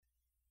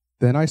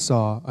Then I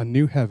saw a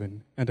new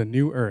heaven and a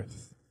new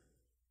earth.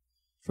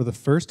 For the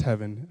first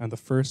heaven and the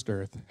first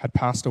earth had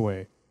passed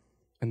away,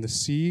 and the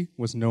sea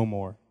was no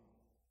more.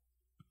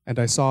 And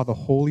I saw the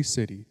holy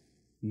city,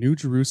 New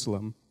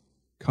Jerusalem,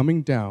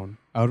 coming down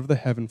out of the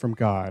heaven from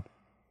God,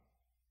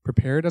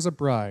 prepared as a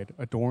bride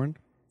adorned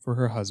for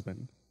her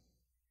husband.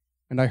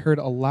 And I heard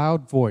a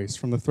loud voice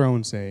from the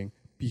throne saying,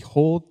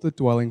 Behold, the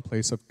dwelling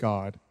place of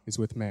God is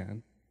with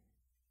man.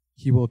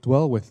 He will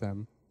dwell with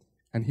them,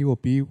 and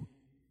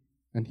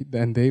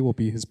they will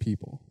be his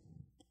people.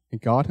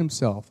 And God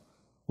himself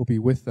will be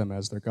with them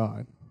as their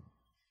God.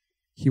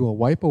 He will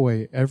wipe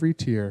away every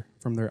tear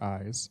from their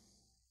eyes,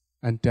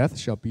 and death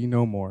shall be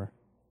no more.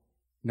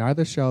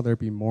 Neither shall there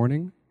be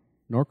mourning,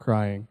 nor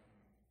crying,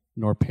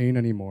 nor pain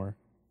any more,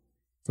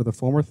 for the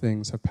former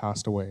things have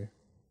passed away.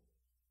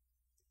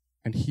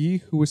 And he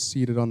who was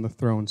seated on the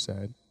throne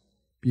said,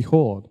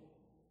 Behold,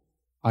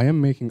 I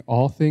am making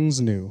all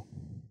things new.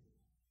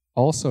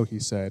 Also, he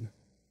said,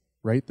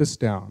 Write this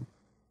down,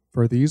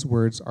 for these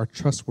words are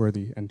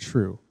trustworthy and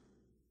true.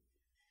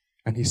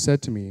 And he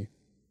said to me,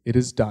 It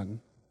is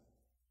done.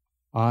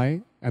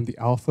 I am the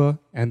Alpha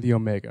and the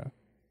Omega,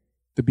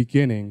 the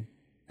beginning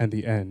and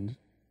the end.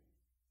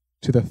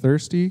 To the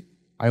thirsty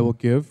I will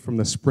give from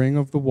the spring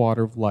of the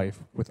water of life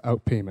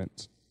without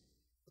payment.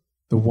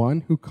 The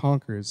one who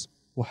conquers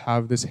will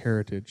have this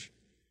heritage,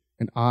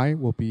 and I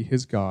will be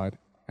his God,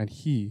 and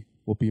he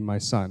will be my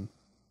son.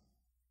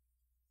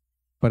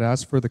 But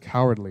as for the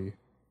cowardly,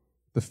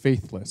 the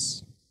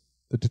faithless,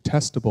 the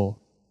detestable,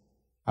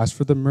 as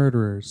for the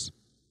murderers,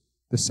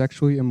 the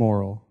sexually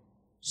immoral,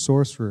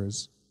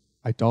 sorcerers,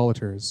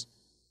 idolaters,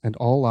 and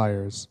all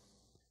liars,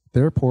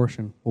 their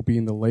portion will be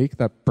in the lake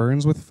that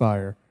burns with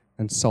fire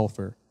and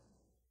sulfur,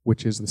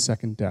 which is the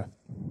second death.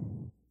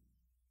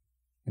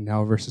 And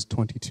now verses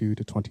 22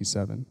 to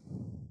 27.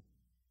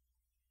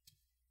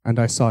 And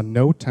I saw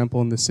no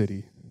temple in the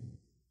city,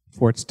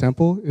 for its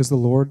temple is the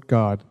Lord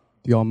God,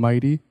 the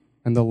Almighty,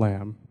 and the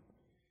Lamb.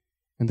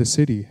 And the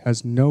city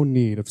has no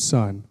need of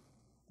sun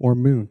or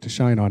moon to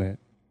shine on it.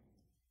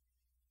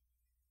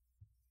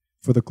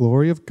 For the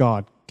glory of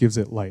God gives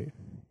it light,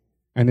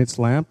 and its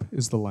lamp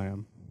is the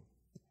Lamb.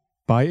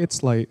 By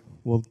its light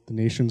will the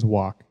nations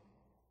walk,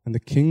 and the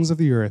kings of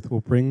the earth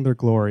will bring their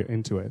glory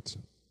into it.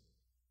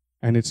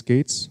 And its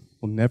gates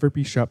will never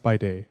be shut by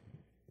day,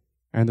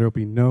 and there will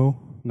be no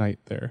night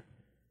there.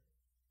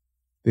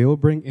 They will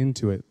bring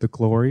into it the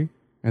glory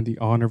and the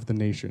honor of the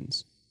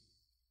nations.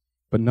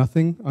 But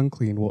nothing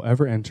unclean will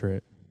ever enter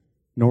it,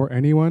 nor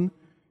anyone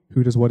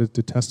who does what is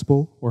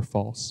detestable or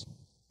false,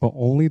 but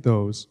only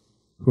those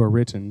who are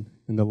written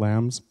in the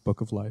Lamb's book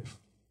of life.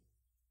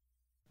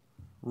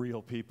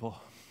 Real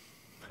people.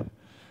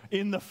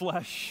 In the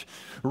flesh,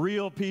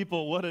 real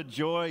people. What a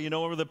joy. You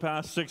know, over the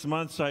past 6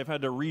 months, I've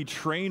had to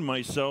retrain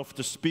myself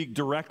to speak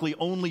directly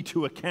only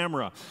to a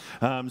camera.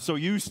 So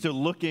used to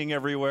looking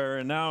everywhere,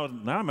 and now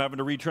I'm having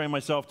to retrain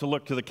myself to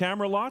look to the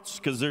camera lots,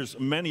 because there's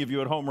many of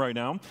you at home right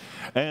now.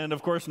 And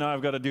of course, now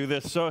I've got to do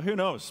this. So who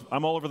knows?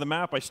 I'm all over the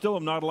map. I still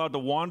am not allowed to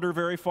wander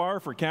very far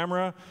for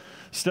camera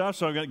stuff,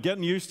 so I'm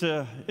getting used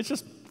to, it's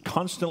just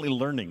constantly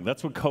learning.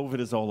 That's what COVID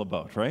is all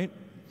about, right?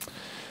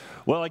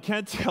 Well, I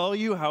can't tell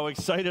you how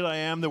excited I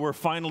am that we're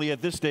finally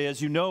at this day.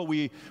 As you know,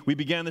 we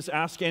began this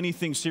Ask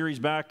Anything series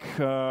back,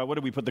 what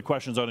did we put the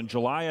questions on, in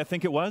July, I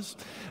think it was.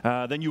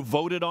 Then you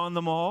voted on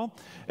them all.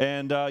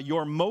 And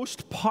your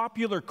most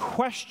popular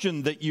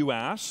question that you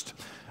asked,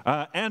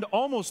 and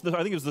almost, I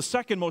think it was the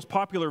second most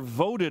popular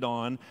voted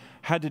on,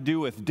 had to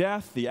do with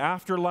death, the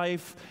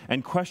afterlife,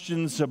 and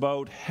questions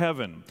about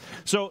heaven.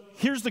 So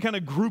here's the kind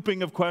of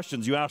grouping of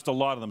questions. You asked a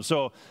lot of them.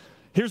 So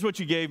here's what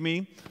you gave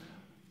me.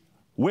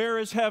 Where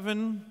is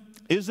heaven?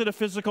 Is it a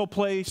physical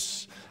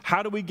place?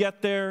 How do we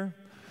get there?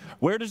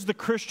 Where does the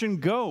Christian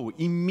go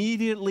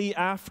immediately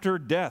after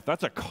death?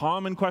 That's a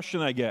common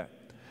question I get.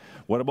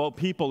 What about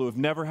people who have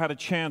never had a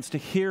chance to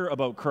hear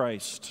about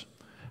Christ?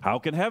 How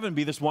can heaven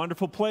be this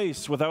wonderful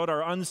place without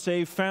our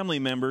unsaved family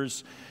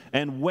members?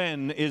 And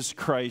when is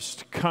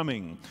Christ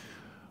coming?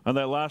 On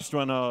that last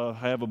one, I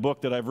have a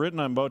book that I've written,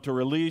 I'm about to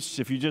release.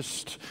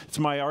 It's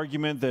my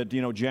argument that,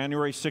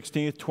 January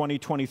 16th,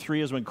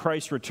 2023 is when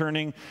Christ's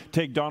returning.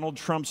 Take Donald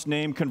Trump's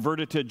name, convert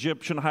it to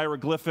Egyptian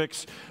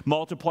hieroglyphics,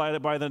 multiply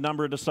it by the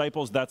number of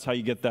disciples. That's how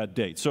you get that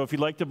date. So if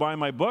you'd like to buy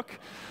my book,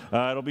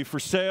 it'll be for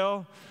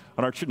sale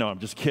on our, no, I'm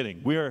just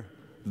kidding.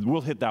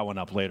 We'll hit that one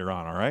up later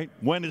on, all right?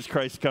 When is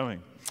Christ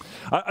coming?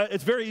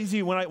 It's very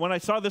easy. When I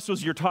saw this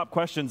was your top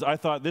questions, I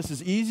thought this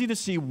is easy to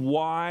see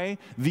why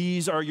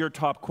these are your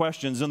top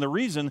questions. And the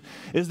reason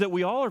is that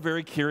we all are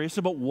very curious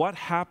about what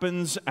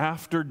happens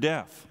after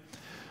death.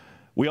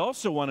 We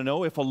also want to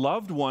know if a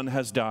loved one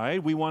has died.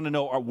 We want to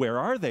know, where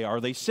are they?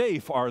 Are they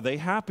safe? Are they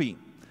happy?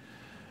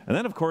 And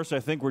then, of course, I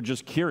think we're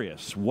just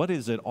curious. What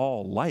is it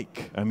all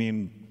like? I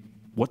mean,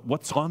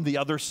 what's on the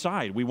other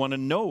side? We want to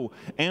know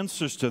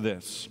answers to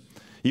this.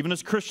 Even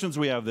as Christians,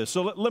 we have this.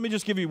 So let me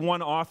just give you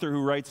one author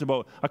who writes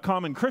about a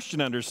common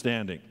Christian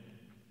understanding.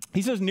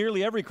 He says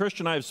nearly every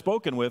Christian I have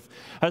spoken with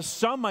has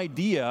some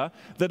idea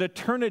that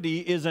eternity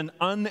is an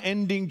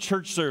unending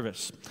church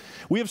service.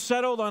 We have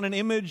settled on an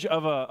image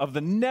of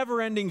the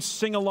never-ending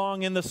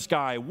sing-along in the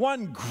sky,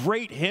 one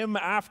great hymn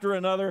after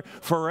another,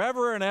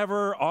 forever and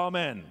ever,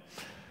 amen.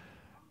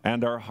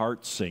 And our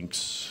heart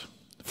sinks.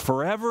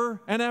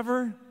 Forever and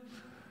ever?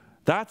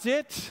 That's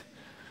it?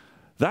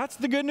 That's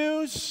the good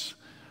news?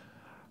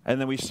 And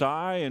then we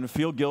sigh and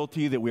feel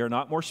guilty that we are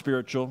not more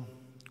spiritual.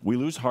 We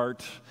lose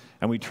heart,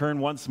 and we turn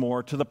once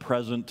more to the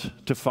present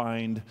to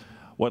find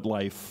what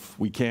life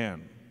we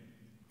can.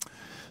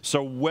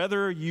 So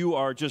whether you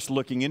are just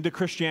looking into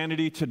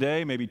Christianity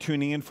today, maybe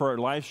tuning in for our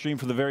live stream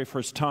for the very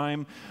first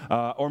time,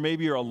 or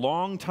maybe you're a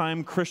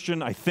long-time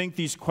Christian, I think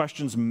these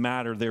questions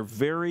matter. They're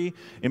very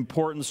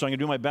important, so I'm going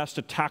to do my best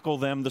to tackle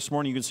them this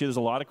morning. You can see there's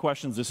a lot of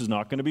questions. This is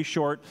not going to be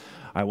short.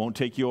 I won't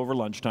take you over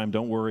lunchtime,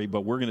 don't worry,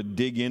 but we're going to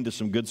dig into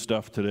some good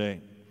stuff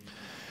today.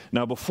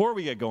 Now, before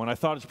we get going, I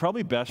thought it's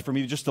probably best for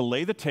me just to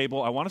lay the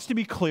table. I want us to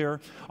be clear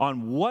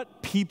on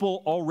what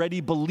people already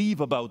believe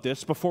about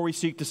this before we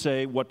seek to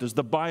say, what does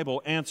the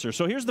Bible answer?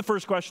 So here's the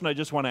first question I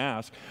just want to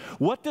ask.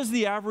 What does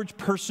the average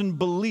person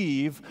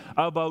believe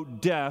about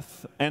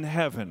death and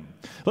heaven?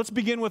 Let's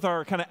begin with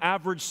our kind of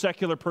average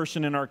secular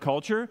person in our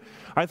culture.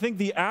 I think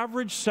the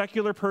average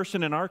secular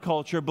person in our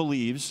culture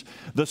believes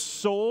the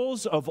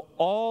souls of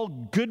all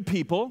good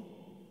people,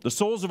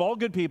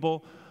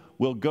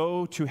 will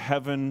go to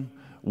heaven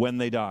when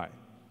they die.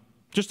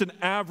 Just an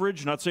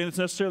average, not saying it's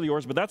necessarily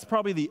yours, but that's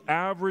probably the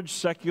average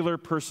secular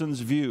person's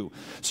view.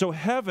 So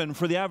heaven,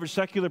 for the average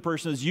secular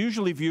person, is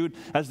usually viewed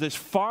as this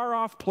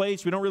far-off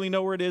place. We don't really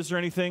know where it is or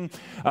anything,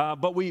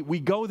 but we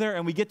go there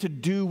and we get to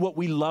do what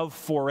we love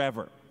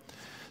forever.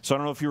 So I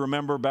don't know if you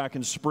remember back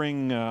in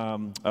spring,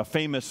 one of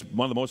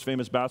the most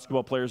famous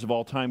basketball players of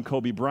all time,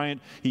 Kobe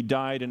Bryant, he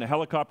died in a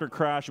helicopter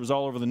crash. It was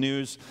all over the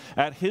news.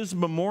 At his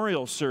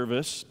memorial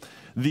service,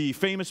 the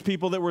famous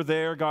people that were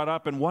there got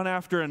up, and one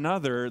after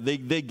another, they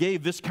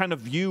gave this kind of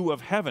view of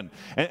heaven.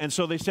 And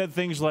so they said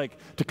things like,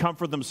 to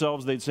comfort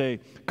themselves, they'd say,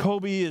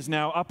 Kobe is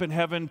now up in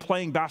heaven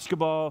playing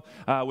basketball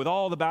with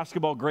all the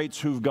basketball greats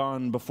who've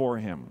gone before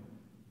him.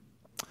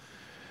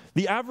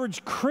 The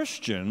average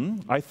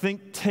Christian, I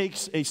think,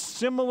 takes a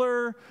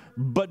similar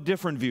but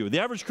different view.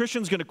 The average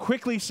Christian is going to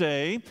quickly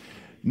say,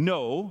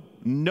 no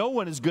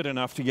one is good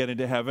enough to get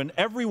into heaven.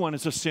 Everyone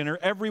is a sinner.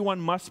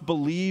 Everyone must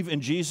believe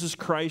in Jesus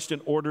Christ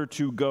in order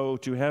to go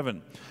to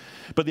heaven.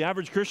 But the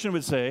average Christian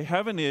would say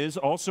heaven is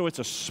also, it's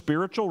a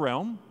spiritual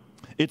realm.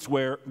 It's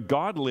where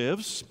God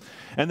lives,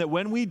 and that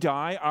when we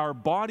die, our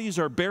bodies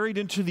are buried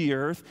into the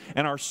earth,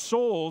 and our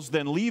souls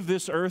then leave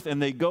this earth,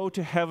 and they go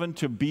to heaven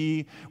to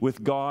be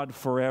with God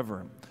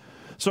forever.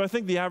 So I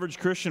think the average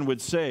Christian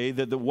would say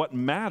that what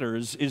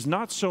matters is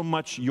not so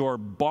much your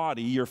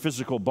body, your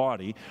physical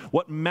body.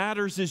 What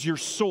matters is your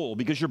soul,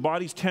 because your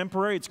body's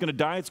temporary. It's going to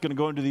die. It's going to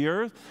go into the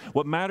earth.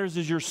 What matters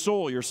is your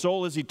soul. Your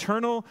soul is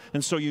eternal,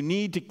 and so you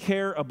need to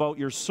care about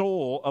your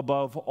soul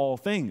above all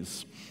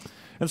things.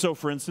 And so,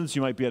 for instance,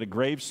 you might be at a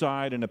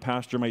graveside, and a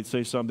pastor might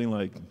say something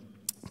like,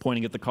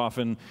 pointing at the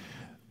coffin,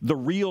 the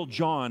real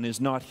John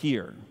is not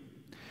here.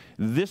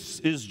 This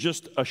is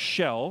just a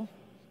shell,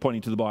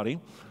 pointing to the body.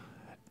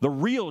 The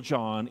real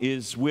John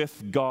is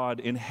with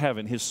God in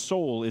heaven. His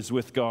soul is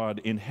with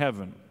God in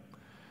heaven.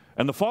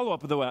 And the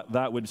follow-up of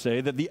that would say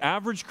that the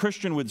average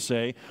Christian would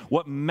say,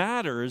 what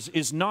matters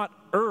is not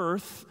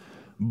earth,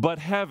 but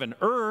heaven.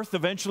 Earth,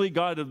 eventually,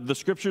 God, the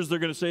scriptures, they're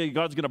going to say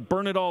God's going to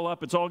burn it all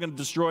up. It's all going to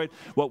destroy it.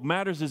 What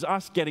matters is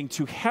us getting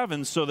to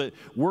heaven so that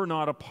we're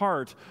not a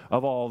part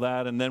of all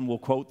that. And then we'll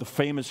quote the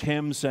famous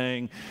hymn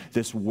saying,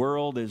 this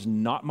world is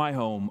not my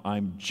home.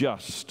 I'm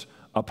just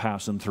a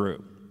passing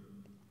through.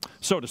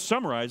 So to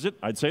summarize it,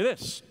 I'd say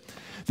this.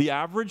 The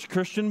average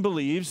Christian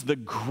believes the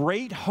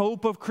great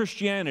hope of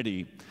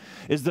Christianity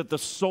is that the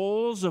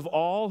souls of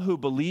all who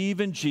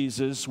believe in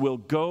Jesus will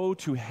go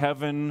to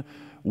heaven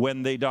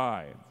when they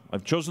die.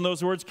 I've chosen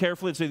those words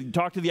carefully. To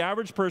talk to the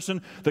average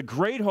person, the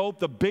great hope,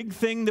 the big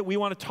thing that we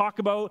want to talk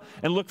about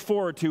and look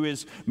forward to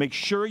is make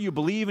sure you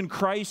believe in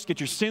Christ, get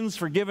your sins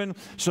forgiven,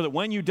 so that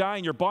when you die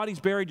and your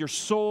body's buried, your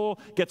soul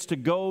gets to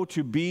go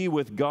to be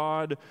with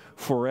God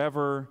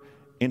forever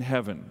in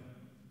heaven.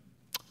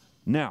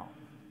 Now,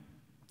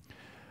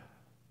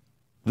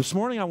 this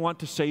morning I want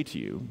to say to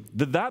you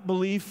that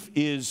belief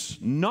is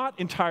not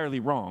entirely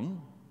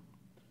wrong.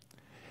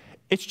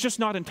 It's just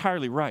not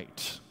entirely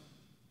right.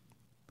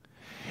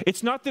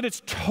 It's not that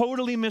it's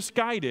totally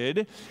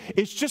misguided.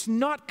 It's just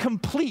not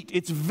complete.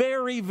 It's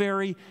very,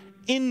 very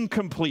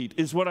incomplete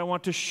is what I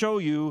want to show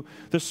you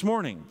this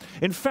morning.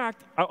 In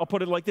fact, I'll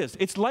put it like this.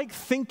 It's like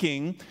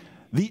thinking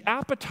the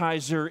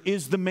appetizer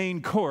is the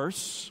main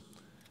course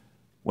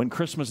when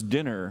Christmas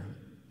dinner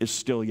is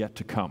still yet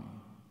to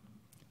come.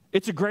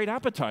 It's a great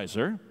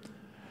appetizer,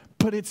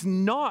 but it's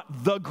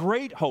not the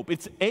great hope.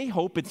 It's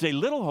a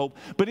little hope,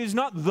 but it is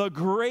not the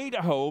great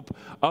hope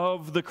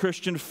of the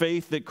Christian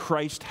faith that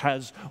Christ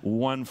has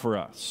won for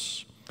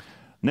us.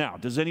 Now,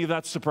 does any of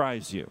that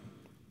surprise you?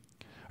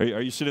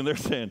 Are you sitting there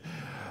saying,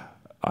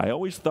 I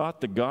always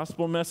thought the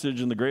gospel message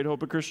and the great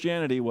hope of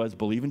Christianity was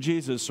believe in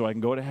Jesus so I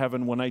can go to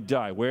heaven when I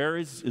die. Where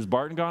is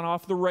Barton gone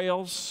off the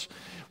rails?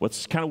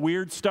 What kind of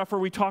weird stuff are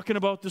we talking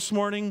about this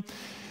morning?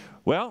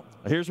 Well,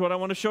 here's what I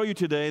want to show you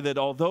today, that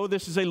although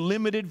this is a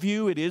limited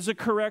view, it is a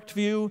correct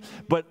view,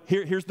 but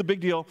here's the big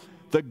deal.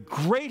 The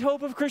great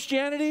hope of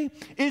Christianity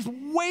is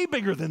way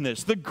bigger than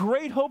this. The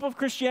great hope of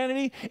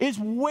Christianity is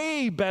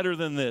way better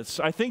than this.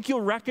 I think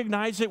you'll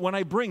recognize it when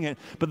I bring it,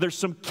 but there's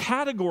some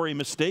category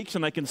mistakes,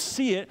 and I can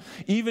see it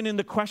even in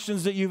the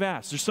questions that you've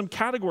asked. There's some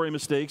category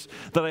mistakes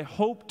that I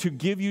hope to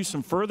give you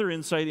some further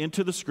insight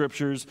into the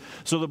Scriptures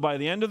so that by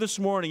the end of this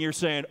morning you're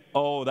saying,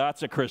 oh,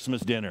 that's a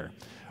Christmas dinner.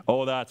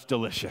 Oh, that's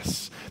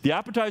delicious. The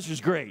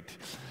appetizer's great.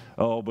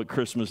 Oh, but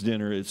Christmas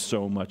dinner is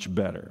so much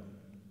better.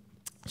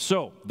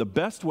 So, the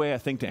best way, I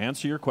think, to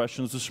answer your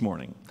questions this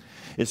morning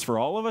is for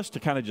all of us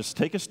to kind of just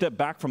take a step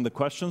back from the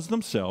questions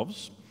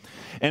themselves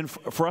and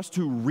for us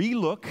to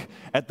relook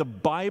at the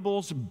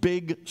Bible's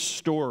big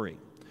story.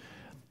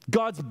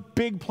 God's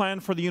big plan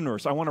for the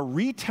universe. I want to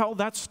retell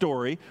that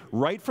story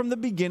right from the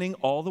beginning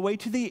all the way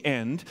to the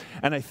end.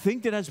 And I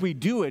think that as we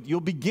do it,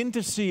 you'll begin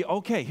to see,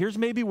 okay, here's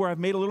maybe where I've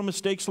made a little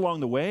mistakes along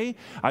the way.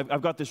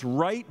 I've got this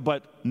right,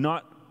 but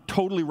not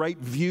totally right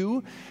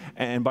view,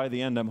 and by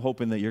the end I'm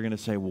hoping that you're going to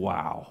say,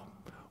 wow,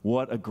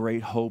 what a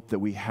great hope that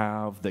we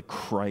have that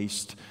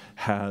Christ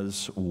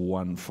has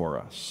won for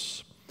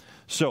us.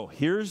 So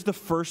here's the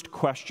first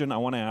question I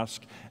want to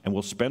ask, and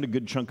we'll spend a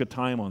good chunk of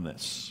time on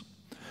this.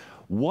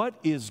 What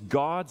is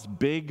God's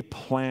big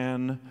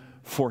plan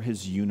for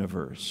his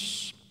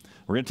universe?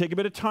 We're going to take a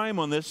bit of time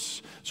on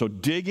this, so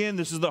dig in.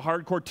 This is the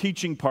hardcore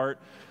teaching part.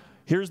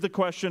 Here's the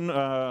question.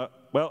 Let's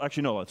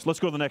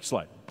go to the next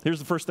slide. Here's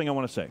the first thing I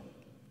want to say.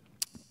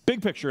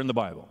 Big picture in the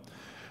Bible.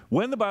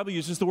 When the Bible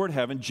uses the word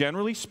heaven,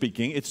 generally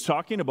speaking, it's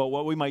talking about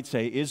what we might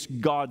say is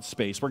God's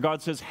space, where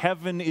God says,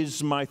 heaven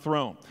is my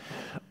throne.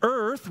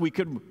 Earth, we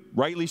could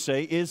rightly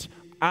say, is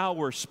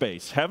our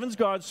space. Heaven's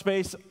God's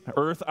space,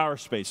 earth our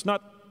space.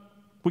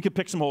 We could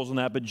pick some holes in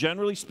that, but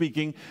generally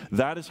speaking,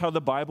 that is how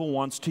the Bible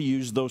wants to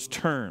use those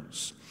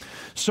terms.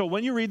 So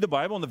when you read the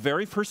Bible on the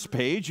very first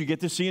page, you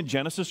get to see in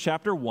Genesis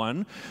chapter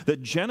 1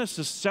 that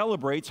Genesis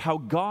celebrates how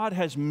God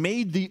has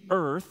made the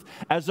earth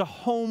as a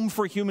home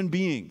for human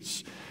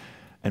beings.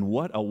 And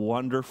what a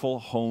wonderful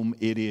home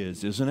it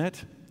is, isn't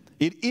it?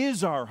 It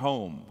is our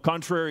home.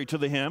 Contrary to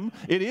the hymn,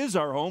 it is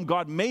our home.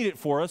 God made it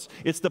for us.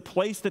 It's the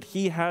place that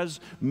he has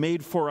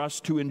made for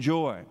us to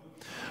enjoy.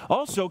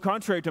 Also,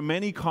 contrary to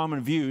many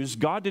common views,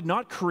 God did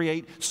not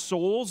create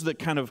souls that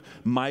kind of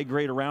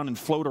migrate around and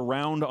float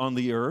around on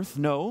the earth.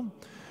 No,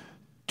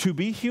 to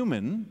be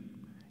human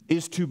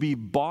is to be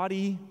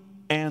body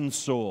and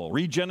soul.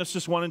 Read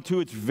Genesis 1 and 2,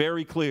 it's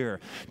very clear.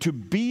 To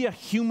be a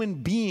human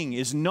being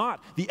is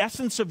not, the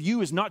essence of you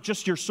is not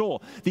just your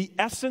soul. The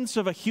essence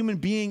of a human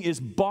being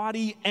is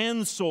body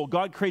and soul.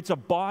 God creates a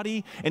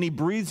body and he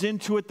breathes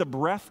into it the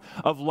breath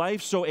of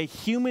life. So a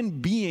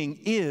human being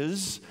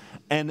is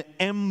an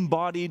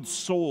embodied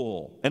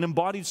soul. An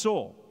embodied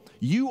soul.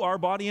 You are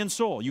body and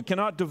soul. You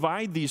cannot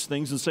divide these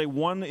things and say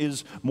one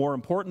is more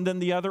important than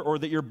the other or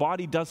that your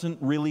body doesn't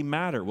really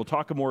matter. We'll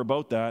talk more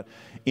about that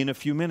in a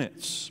few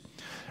minutes.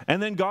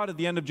 And then God at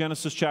the end of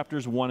Genesis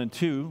chapters 1 and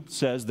 2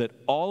 says that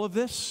all of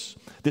this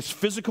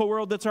physical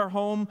world that's our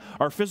home,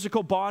 our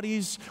physical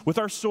bodies with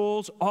our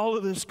souls, all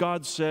of this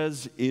God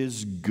says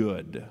is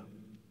good.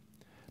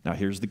 Now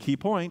here's the key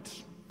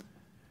point.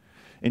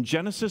 In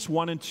Genesis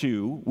 1 and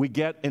 2, we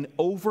get an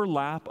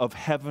overlap of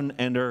heaven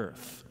and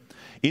earth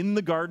in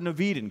the Garden of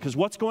Eden. Because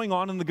what's going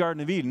on in the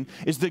Garden of Eden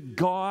is that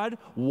God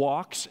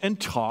walks and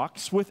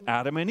talks with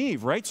Adam and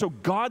Eve, right? So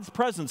God's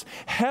presence,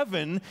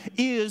 heaven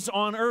is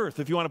on earth,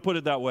 if you want to put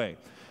it that way.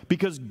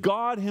 Because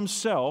God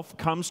himself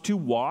comes to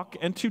walk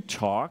and to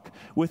talk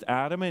with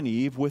Adam and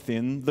Eve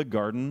within the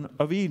Garden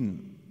of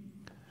Eden.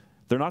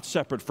 They're not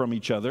separate from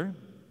each other,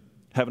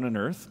 heaven and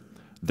earth.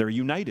 They're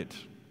united.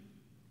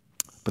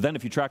 But then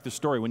if you track the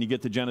story, when you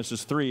get to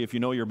Genesis 3, if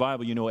you know your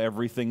Bible, you know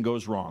everything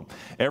goes wrong.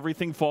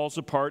 Everything falls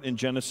apart in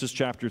Genesis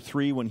chapter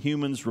 3 when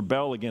humans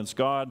rebel against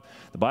God.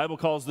 The Bible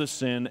calls this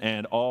sin,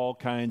 and all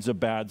kinds of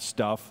bad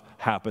stuff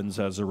happens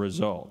as a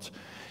result.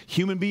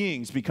 Human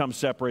beings become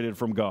separated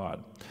from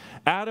God.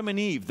 Adam and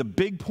Eve, the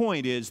big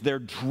point is they're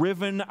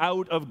driven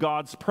out of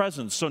God's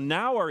presence. So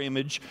now our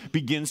image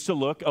begins to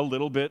look a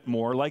little bit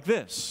more like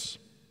this.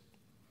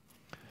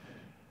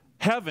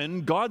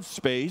 Heaven, God's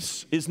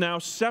space, is now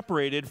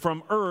separated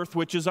from earth,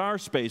 which is our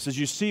space. As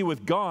you see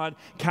with God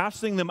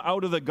casting them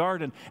out of the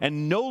garden,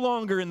 and no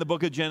longer in the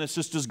book of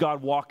Genesis does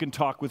God walk and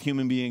talk with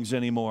human beings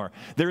anymore.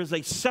 There is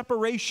a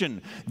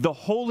separation. The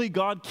holy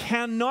God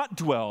cannot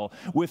dwell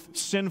with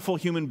sinful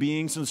human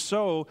beings, and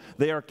so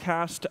they are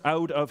cast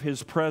out of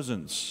his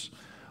presence.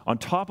 On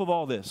top of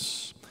all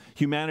this,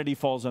 humanity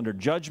falls under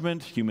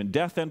judgment, human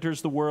death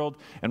enters the world,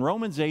 and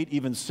Romans 8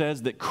 even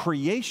says that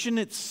creation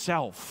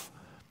itself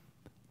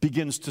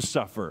begins to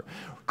suffer.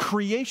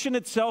 Creation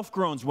itself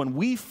groans. When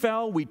we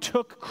fell, we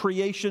took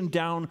creation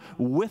down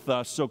with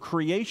us. So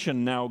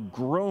creation now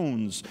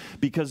groans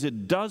because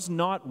it does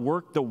not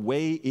work the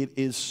way it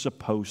is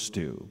supposed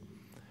to.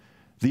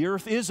 The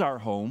earth is our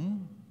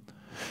home,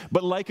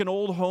 but like an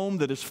old home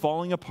that is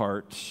falling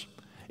apart,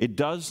 it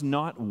does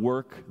not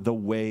work the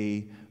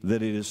way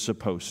that it is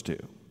supposed to.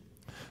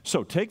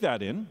 So take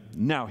that in.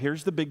 Now,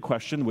 here's the big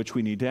question which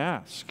we need to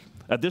ask.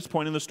 At this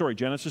point in the story,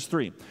 Genesis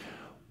 3,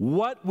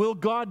 what will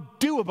God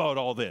do about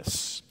all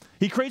this?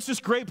 He creates this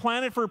great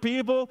planet for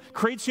people,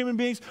 creates human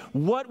beings.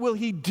 What will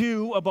he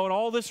do about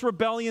all this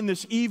rebellion,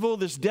 this evil,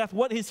 this death?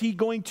 What is he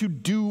going to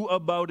do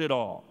about it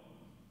all?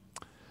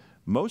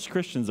 Most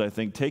Christians, I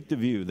think, take the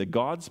view that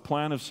God's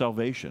plan of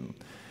salvation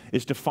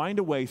is to find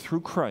a way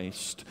through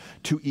Christ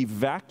to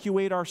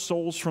evacuate our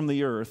souls from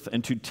the earth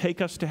and to take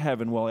us to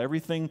heaven while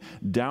everything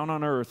down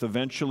on earth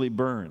eventually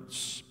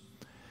burns.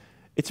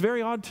 It's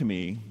very odd to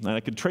me, and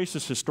I could trace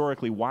this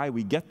historically why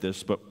we get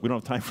this, but we don't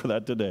have time for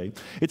that today.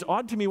 It's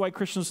odd to me why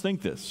Christians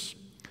think this,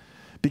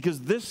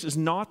 because this is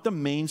not the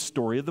main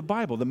story of the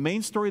Bible. The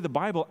main story of the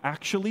Bible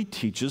actually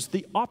teaches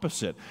the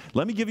opposite.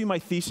 Let me give you my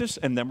thesis,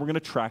 and then we're going to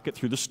track it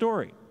through the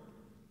story.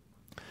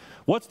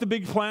 What's the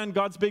big plan,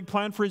 God's big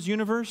plan for his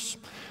universe?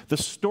 The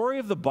story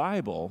of the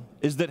Bible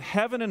is that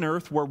heaven and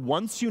earth were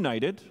once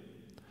united,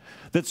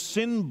 that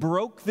sin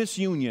broke this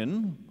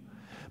union,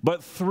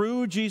 but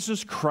through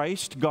Jesus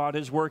Christ, God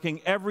is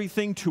working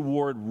everything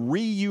toward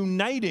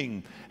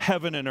reuniting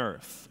heaven and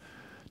earth,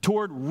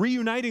 toward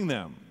reuniting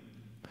them.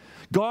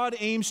 God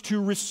aims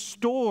to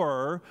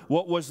restore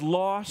what was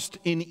lost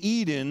in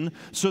Eden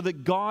so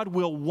that God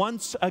will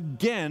once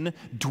again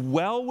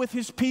dwell with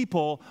his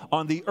people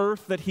on the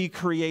earth that he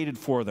created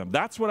for them.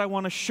 That's what I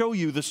want to show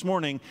you this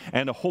morning,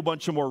 and a whole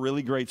bunch of more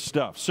really great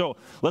stuff. So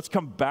let's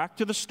come back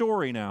to the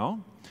story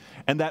now.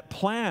 And that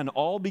plan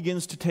all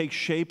begins to take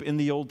shape in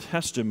the Old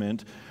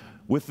Testament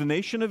with the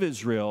nation of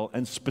Israel,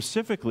 and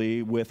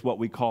specifically with what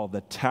we call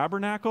the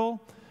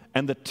tabernacle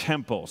and the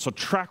temple. So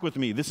track with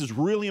me. This is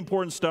really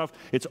important stuff.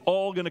 It's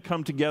all going to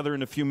come together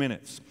in a few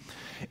minutes.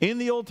 In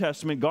the Old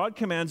Testament, God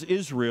commands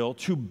Israel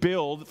to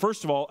build,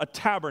 first of all, a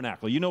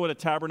tabernacle. You know what a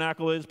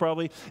tabernacle is,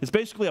 probably? It's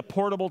basically a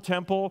portable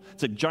temple.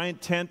 It's a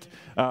giant tent,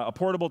 a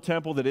portable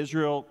temple that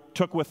Israel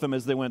took with them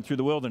as they went through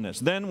the wilderness.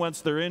 Then,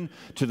 once they're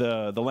into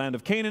the land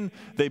of Canaan,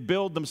 they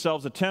build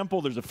themselves a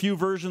temple. There's a few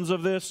versions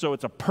of this, so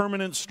it's a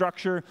permanent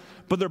structure.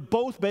 But they're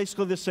both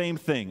basically the same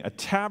thing, a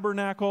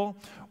tabernacle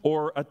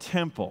or a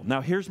temple.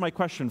 Now, here's my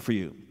question for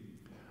you.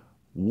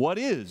 What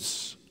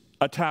is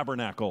a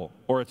tabernacle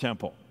or a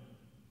temple?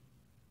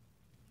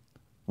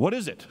 What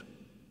is it?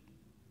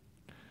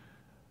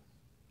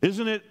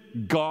 Isn't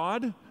it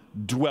God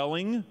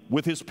dwelling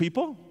with his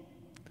people?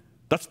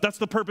 That's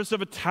the purpose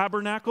of a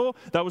tabernacle.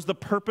 That was the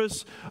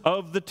purpose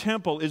of the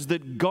temple, is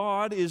that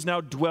God is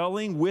now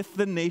dwelling with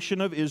the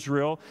nation of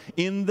Israel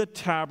in the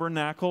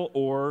tabernacle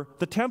or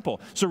the temple.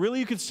 So really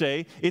you could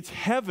say it's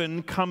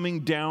heaven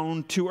coming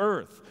down to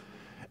earth.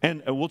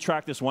 And we'll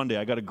track this one day.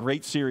 I got a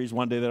great series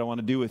one day that I want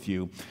to do with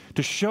you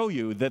to show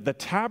you that the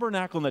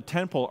tabernacle and the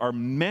temple are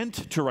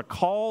meant to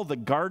recall the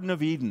Garden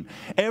of Eden.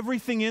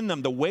 Everything in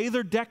them, the way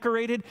they're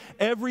decorated,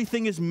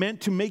 everything is meant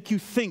to make you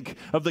think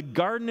of the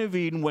Garden of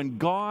Eden when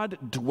God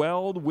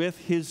dwelled with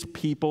his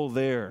people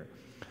there.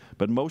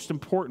 But most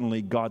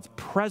importantly, God's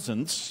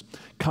presence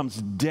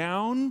comes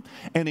down,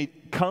 and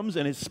it comes,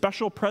 and his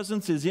special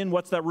presence is in,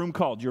 what's that room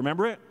called? Do you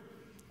remember it?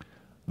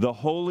 The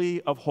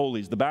Holy of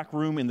Holies, the back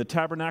room in the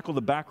tabernacle,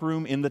 the back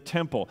room in the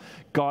temple.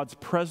 God's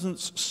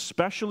presence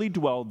specially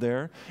dwelled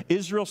there.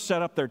 Israel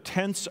set up their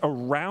tents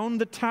around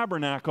the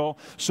tabernacle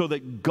so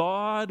that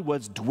God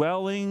was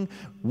dwelling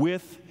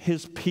with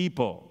his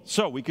people.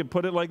 So we could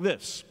put it like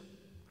this.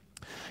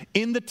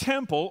 In the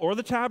temple or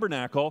the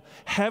tabernacle,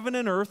 heaven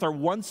and earth are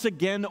once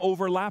again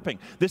overlapping.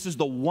 This is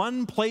the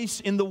one place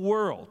in the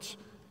world,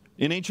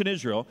 in ancient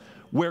Israel,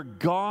 where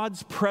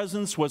God's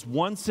presence was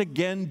once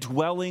again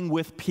dwelling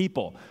with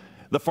people.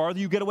 The farther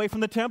you get away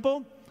from the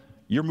temple,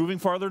 you're moving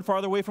farther and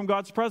farther away from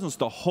God's presence.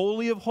 The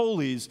Holy of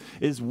Holies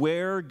is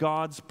where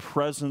God's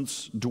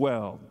presence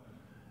dwelled.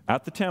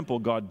 At the temple,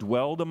 God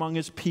dwelled among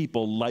his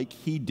people like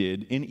he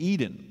did in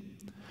Eden.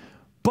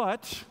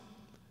 But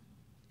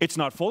it's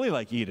not fully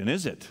like Eden,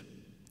 is it?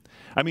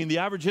 I mean, the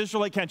average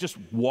Israelite can't just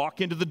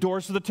walk into the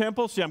doors of the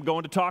temple, say, I'm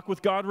going to talk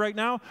with God right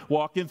now,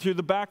 walk in through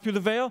the back, through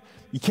the veil.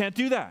 You can't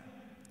do that.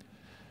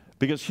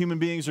 Because human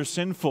beings are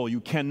sinful.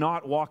 You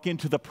cannot walk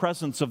into the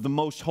presence of the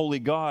most holy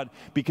God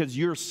because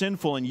you're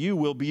sinful and you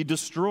will be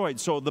destroyed.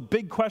 So the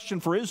big question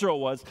for Israel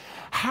was,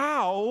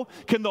 how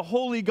can the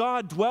holy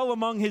God dwell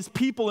among his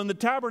people in the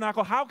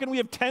tabernacle? How can we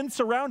have tents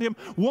around him?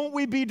 Won't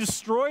we be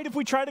destroyed if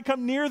we try to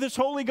come near this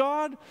holy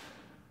God?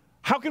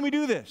 How can we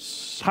do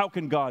this? How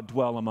can God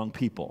dwell among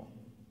people?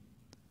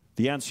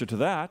 The answer to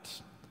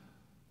that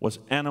was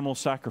animal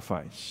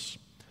sacrifice.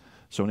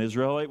 So an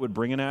Israelite would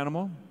bring an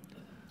animal.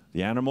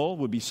 The animal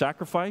would be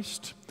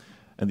sacrificed,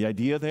 And the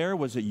idea there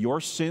was that your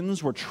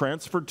sins were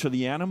transferred to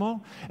the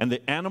animal, and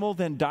the animal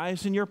then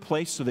dies in your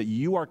place so that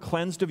you are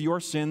cleansed of your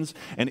sins,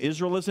 and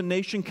Israel as a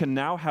nation can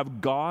now have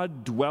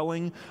God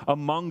dwelling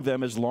among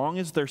them as long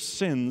as their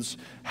sins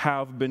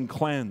have been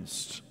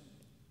cleansed.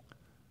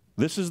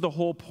 This is the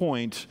whole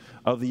point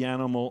of the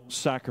animal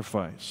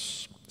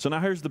sacrifice. So now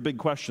here's the big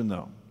question,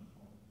 though.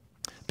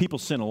 People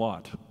sin a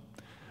lot.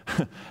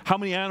 How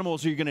many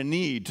animals are you going to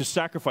need to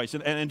sacrifice?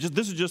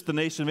 This is just the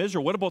nation of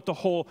Israel. What about the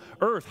whole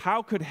earth?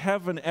 How could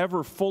heaven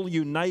ever fully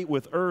unite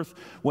with earth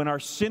when our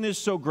sin is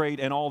so great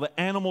and all the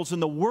animals in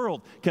the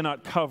world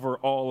cannot cover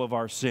all of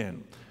our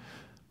sin?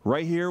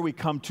 Right here we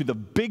come to the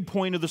big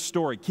point of the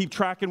story. Keep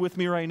tracking with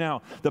me right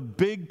now. The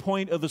big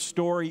point of the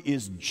story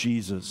is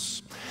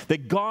Jesus.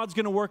 That God's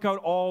going to work out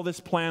all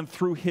this plan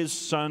through his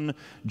son,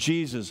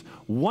 Jesus.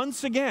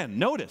 Once again,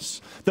 notice,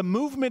 the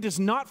movement is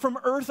not from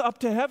earth up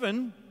to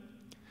heaven.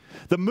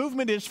 The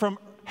movement is from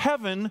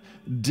heaven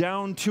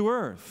down to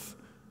earth.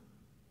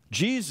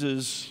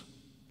 Jesus,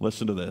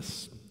 listen to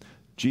this,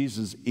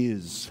 Jesus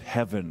is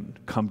heaven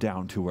come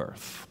down to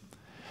earth.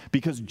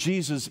 Because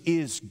Jesus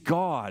is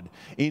God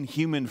in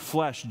human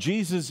flesh.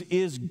 Jesus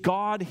is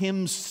God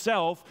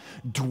himself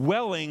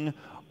dwelling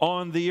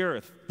on the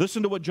earth.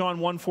 Listen to what John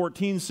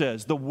 1:14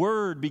 says. The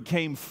Word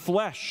became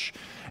flesh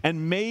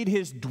and made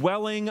his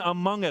dwelling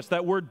among us.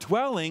 That word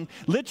dwelling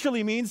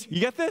literally means, you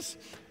get this?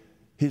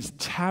 His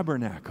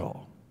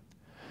tabernacle.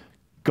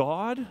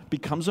 God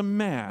becomes a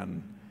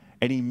man,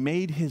 and he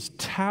made his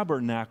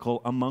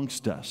tabernacle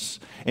amongst us.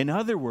 In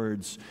other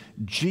words,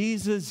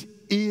 Jesus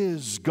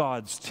is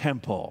God's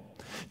temple.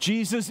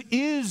 Jesus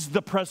is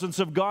the presence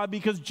of God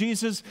because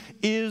Jesus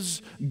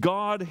is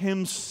God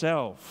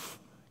himself.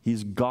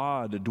 He's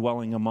God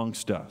dwelling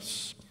amongst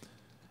us.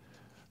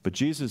 But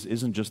Jesus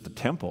isn't just the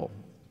temple.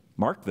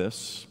 Mark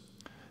this.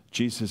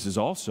 Jesus is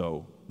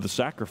also the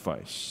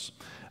sacrifice.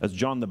 As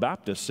John the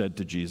Baptist said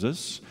to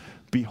Jesus,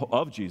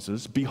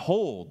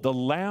 behold, the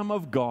Lamb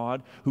of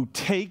God who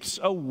takes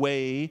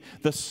away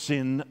the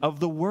sin of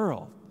the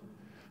world.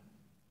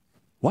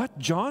 What,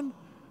 John?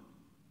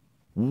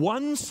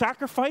 One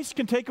sacrifice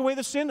can take away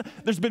the sin?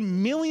 There's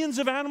been millions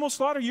of animals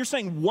slaughtered. You're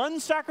saying one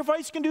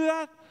sacrifice can do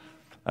that?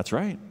 That's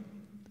right.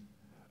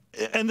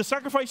 And the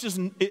sacrifice is,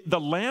 the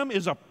lamb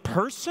is a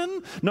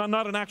person,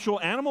 not an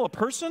actual animal, a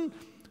person?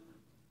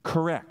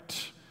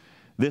 Correct.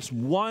 This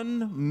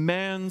one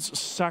man's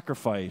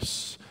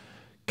sacrifice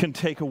can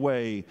take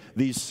away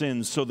these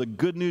sins. So the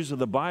good news of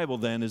the Bible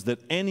then is that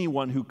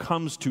anyone who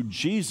comes to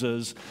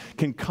Jesus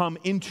can come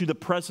into the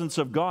presence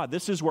of God.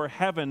 This is where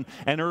heaven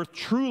and earth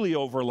truly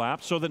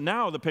overlap, so that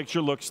now the picture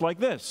looks like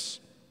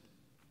this.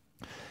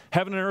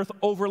 Heaven and earth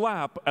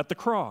overlap at the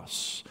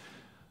cross.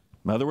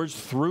 In other words,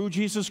 through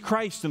Jesus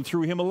Christ and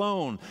through him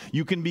alone,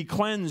 you can be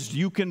cleansed,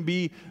 you can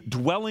be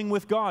dwelling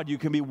with God, you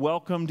can be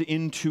welcomed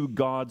into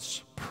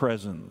God's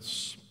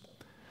presence.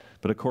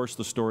 But of course,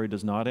 the story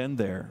does not end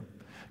there.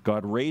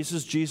 God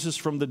raises Jesus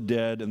from the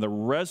dead, and the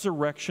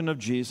resurrection of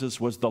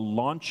Jesus was the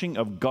launching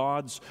of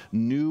God's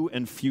new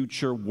and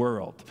future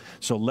world.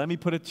 So let me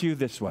put it to you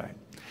this way.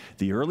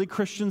 The early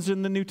Christians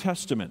in the New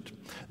Testament,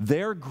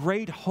 their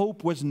great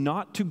hope was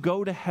not to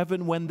go to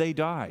heaven when they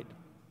died.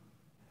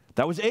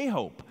 That was a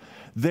hope.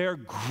 Their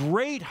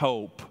great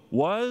hope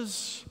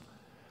was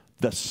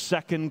the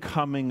second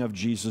coming of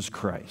Jesus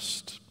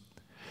Christ.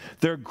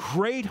 Their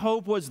great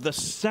hope was the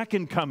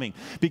second coming,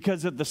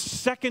 because at the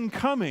second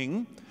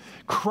coming,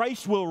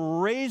 Christ will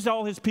raise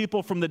all his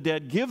people from the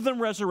dead, give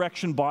them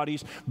resurrection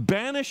bodies,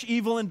 banish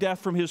evil and death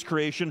from his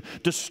creation,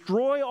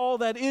 destroy all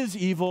that is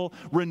evil,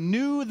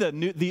 renew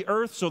the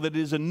earth so that it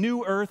is a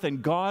new earth,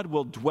 and God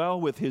will dwell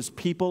with his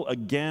people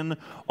again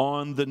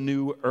on the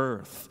new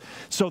earth.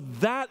 So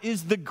that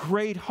is the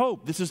great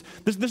hope. This is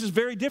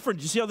very different.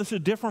 Do you see how this is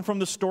different from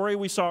the story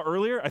we saw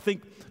earlier? I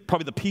think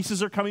probably the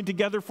pieces are coming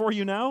together for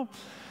you now.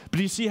 But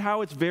do you see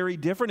how it's very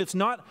different? It's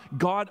not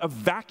God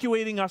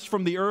evacuating us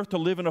from the earth to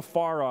live in a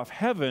far-off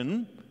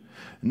heaven.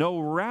 No,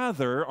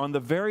 rather, on the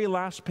very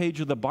last page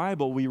of the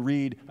Bible, we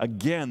read,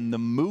 again, the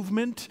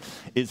movement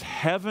is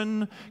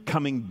heaven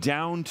coming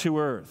down to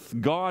earth.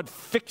 God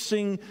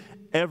fixing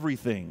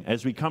everything.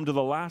 As we come to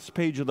the last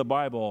page of the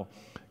Bible,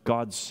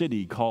 God's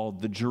city,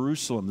 called the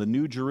Jerusalem, the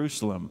New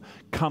Jerusalem,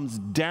 comes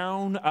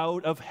down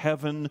out of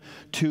heaven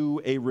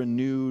to a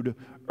renewed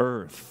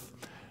earth.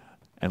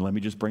 And let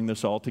me just bring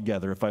this all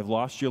together. If I've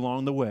lost you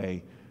along the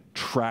way,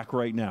 track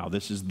right now.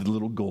 This is the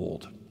little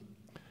gold.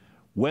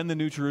 When the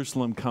New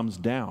Jerusalem comes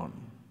down,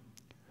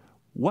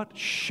 what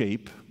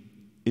shape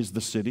is the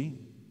city?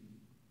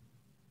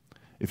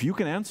 If you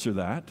can answer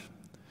that,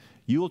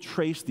 you'll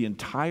trace the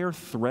entire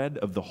thread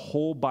of the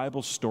whole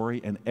Bible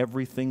story, and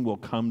everything will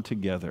come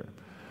together.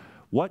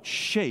 What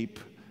shape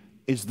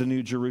is the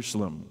New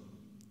Jerusalem?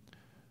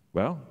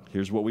 Well,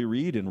 here's what we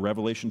read in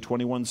Revelation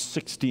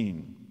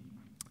 21:16.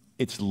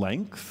 Its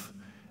length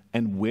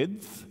and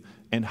width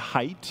and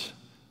height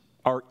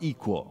are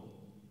equal,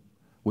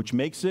 which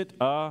makes it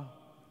a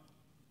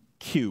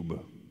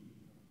cube.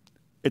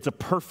 It's a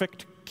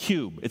perfect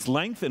cube. Its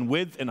length and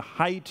width and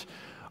height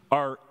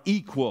are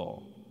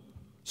equal.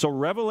 So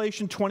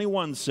Revelation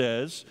 21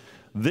 says,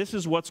 this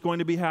is what's going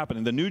to be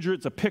happening.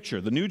 It's a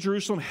picture. The New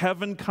Jerusalem,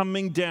 heaven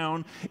coming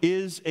down,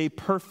 is a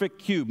perfect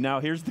cube. Now,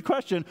 here's the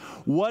question.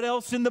 What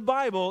else in the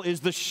Bible is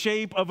the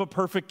shape of a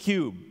perfect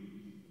cube?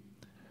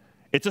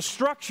 It's a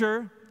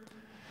structure.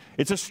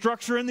 It's a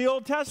structure in the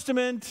Old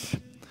Testament.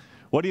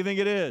 What do you think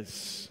it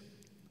is?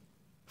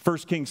 1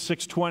 Kings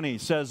 6:20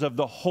 says of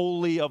the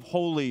Holy of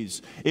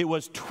Holies, it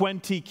was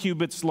 20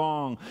 cubits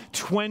long,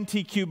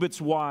 20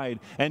 cubits wide,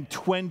 and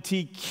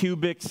 20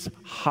 cubits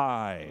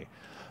high.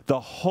 The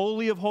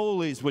Holy of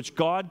Holies, which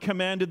God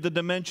commanded the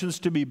dimensions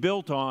to be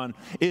built on,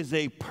 is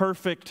a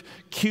perfect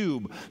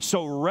cube.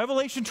 So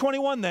Revelation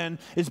 21 then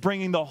is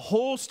bringing the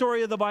whole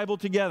story of the Bible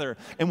together.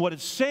 And what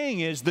it's saying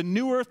is the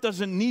new earth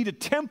doesn't need a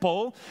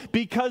temple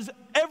because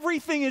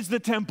everything is the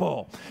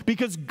temple.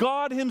 Because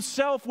God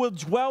himself will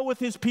dwell with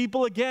his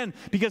people again.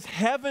 Because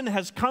heaven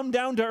has come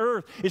down to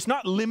earth. It's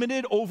not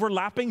limited,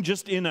 overlapping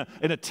just in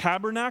a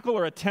tabernacle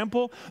or a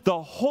temple.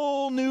 The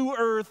whole new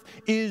earth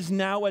is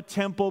now a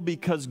temple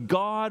because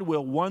God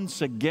will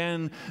once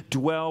again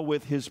dwell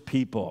with his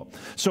people.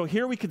 So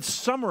here we could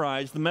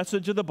summarize the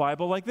message of the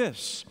Bible like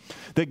this: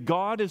 that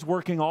God is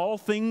working all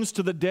things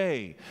to the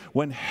day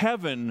when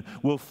heaven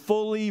will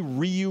fully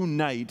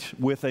reunite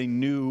with a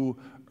new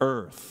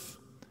earth.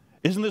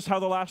 Isn't this how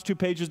the last two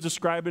pages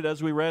describe it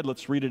as we read?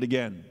 Let's read it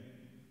again.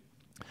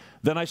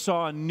 Then I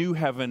saw a new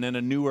heaven and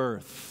a new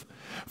earth.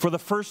 For the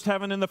first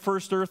heaven and the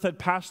first earth had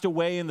passed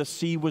away, and the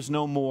sea was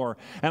no more.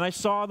 And I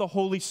saw the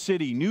holy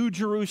city, New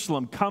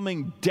Jerusalem,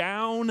 coming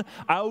down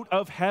out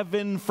of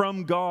heaven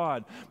from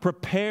God,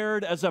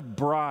 prepared as a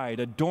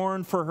bride,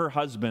 adorned for her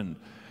husband.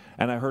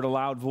 And I heard a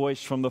loud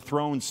voice from the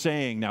throne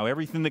saying, now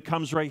everything that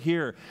comes right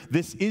here,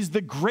 this is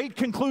the great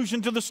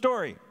conclusion to the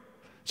story.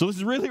 So this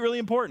is really, really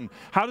important.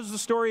 How does the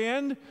story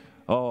end?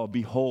 Oh,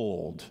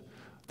 behold,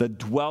 the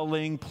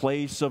dwelling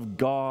place of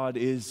God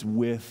is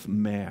with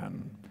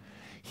man.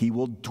 He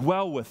will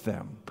dwell with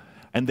them,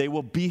 and they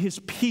will be his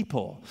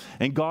people.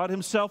 And God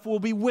himself will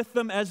be with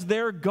them as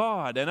their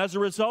God. And as a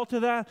result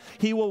of that,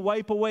 he will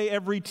wipe away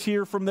every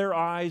tear from their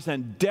eyes,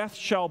 and death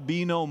shall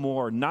be no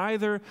more.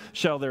 Neither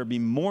shall there be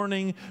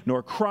mourning,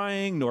 nor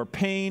crying, nor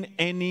pain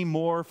any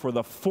more, for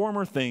the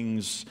former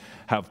things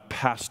have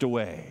passed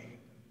away.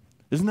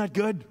 Isn't that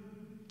good?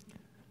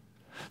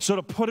 So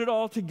to put it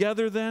all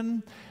together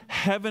then,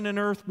 heaven and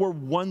earth were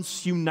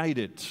once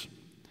united.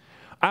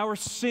 Our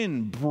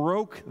sin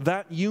broke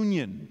that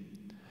union.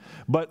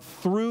 But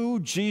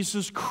through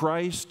Jesus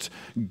Christ,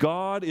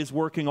 God is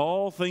working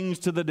all things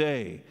to the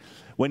day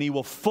when he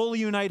will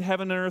fully unite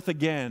heaven and earth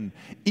again.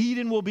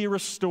 Eden will be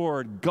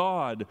restored.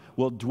 God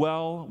will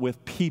dwell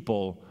with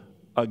people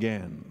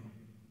again.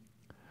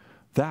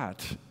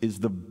 That is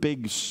the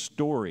big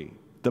story,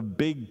 the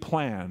big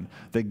plan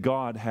that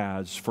God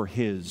has for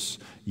his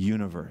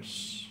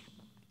universe.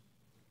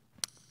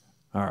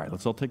 All right,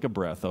 let's all take a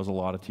breath. That was a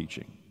lot of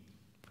teaching.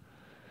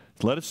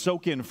 Let it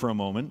soak in for a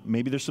moment.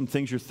 Maybe there's some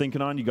things you're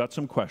thinking on. You got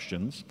some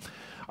questions.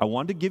 I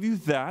wanted to give you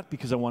that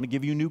because I want to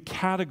give you new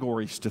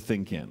categories to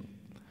think in.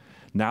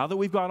 Now that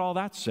we've got all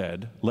that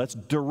said, let's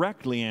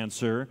directly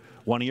answer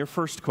one of your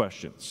first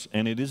questions,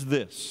 and it is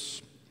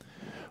this: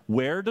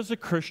 where does a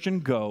Christian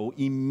go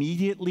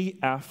immediately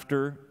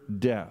after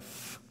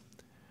death?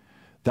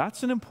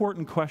 That's an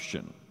important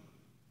question,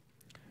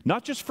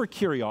 not just for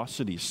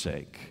curiosity's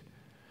sake,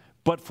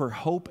 but for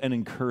hope and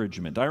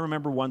encouragement. I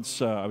remember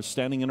once I was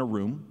standing in a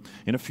room,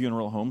 in a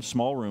funeral home,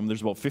 small room.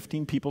 There's about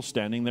 15 people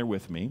standing there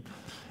with me.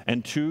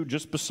 And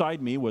just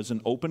beside me was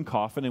an open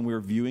coffin, and we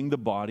were viewing the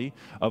body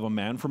of a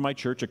man from my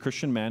church, a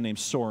Christian man named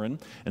Soren.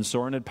 And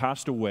Soren had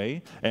passed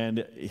away,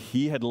 and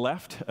he had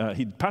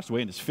he'd passed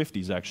away in his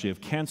 50s, actually,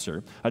 of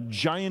cancer. A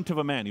giant of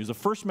a man. He was the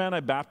first man I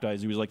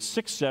baptized. He was like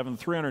 6'7",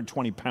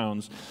 320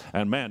 pounds.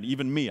 And man,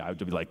 even me, I would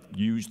be like,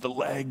 use the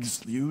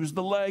legs, use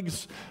the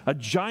legs. A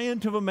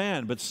giant of a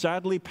man, but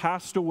sadly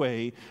passed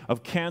away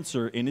of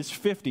cancer in his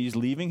 50s,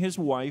 leaving his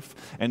wife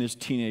and his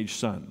teenage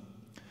son.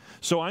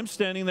 So I'm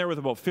standing there with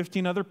about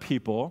 15 other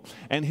people,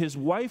 and his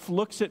wife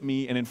looks at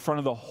me and in front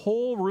of the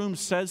whole room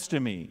says to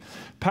me,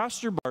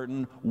 Pastor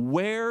Barton,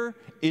 where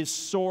is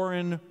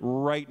Soren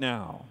right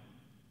now?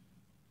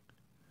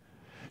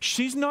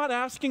 She's not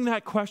asking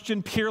that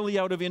question purely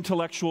out of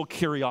intellectual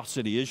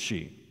curiosity, is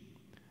she?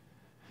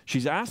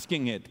 She's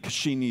asking it because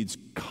she needs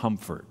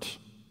comfort.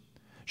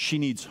 She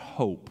needs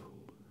hope.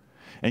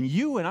 And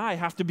you and I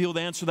have to be able to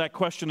answer that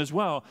question as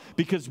well,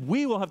 because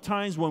we will have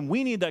times when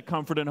we need that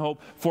comfort and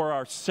hope for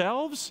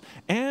ourselves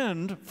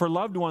and for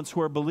loved ones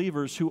who are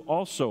believers who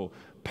also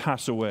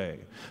pass away.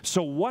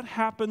 So what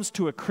happens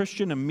to a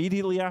Christian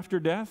immediately after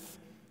death?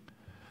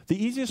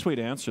 The easiest way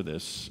to answer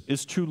this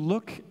is to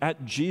look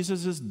at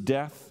Jesus'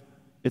 death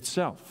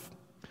itself.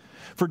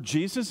 For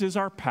Jesus is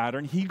our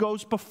pattern. He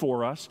goes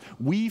before us.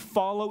 We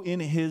follow in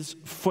his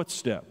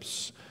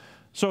footsteps.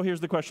 So here's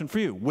the question for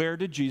you. Where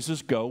did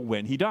Jesus go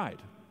when he died?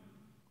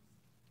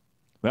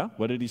 Well,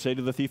 what did he say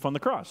to the thief on the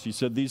cross? He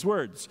said these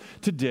words: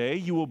 today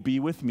you will be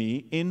with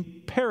me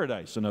in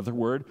paradise. Another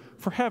word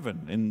for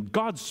heaven, in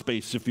God's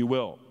space, if you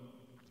will.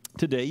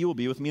 Today you will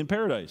be with me in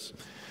paradise.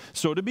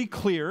 So to be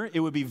clear,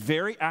 it would be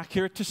very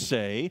accurate to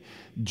say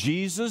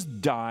Jesus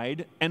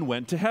died and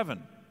went to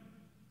heaven.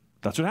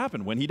 That's what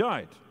happened when he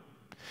died.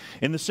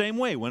 In the same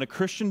way, when a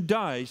Christian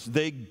dies,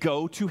 they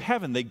go to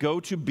heaven. They go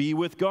to be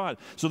with God.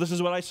 So this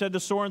is what I said to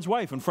Soren's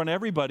wife in front of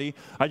everybody.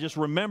 I just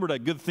remembered a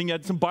good thing. I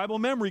had some Bible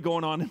memory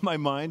going on in my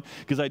mind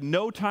because I had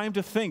no time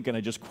to think. And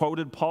I just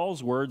quoted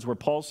Paul's words where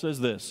Paul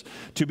says this: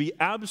 to be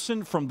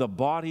absent from the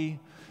body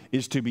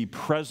is to be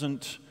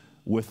present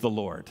with the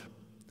Lord.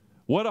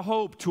 What a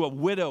hope to a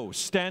widow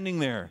standing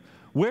there.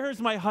 Where's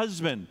my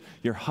husband?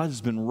 Your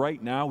husband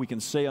right now, we can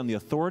say on the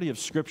authority of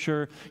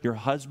Scripture, your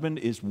husband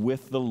is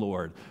with the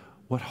Lord.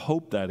 What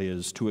hope that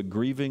is to a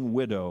grieving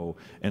widow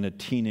and a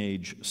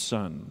teenage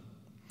son.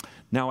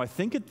 Now, I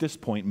think at this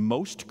point,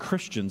 most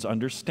Christians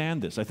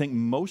understand this. I think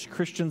most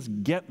Christians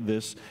get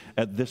this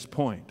at this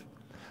point.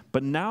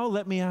 But now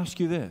let me ask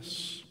you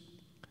this.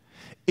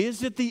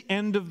 Is it the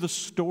end of the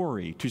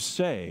story to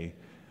say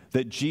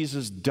that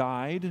Jesus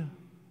died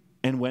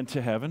and went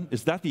to heaven?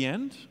 Is that the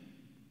end?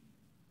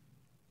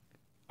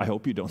 I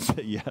hope you don't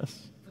say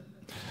yes.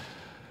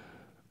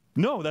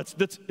 No,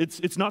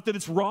 it's not that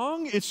it's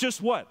wrong. It's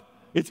just what?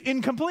 It's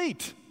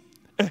incomplete.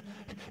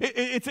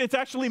 It's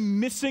actually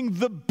missing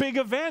the big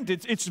event.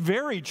 It's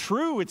very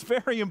true. It's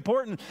very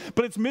important.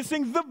 But it's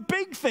missing the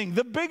big thing,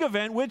 the big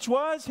event, which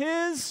was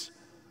his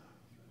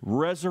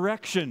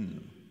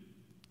resurrection.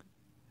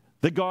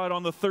 That God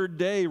on the third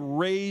day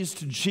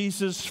raised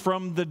Jesus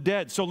from the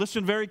dead. So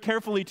listen very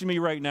carefully to me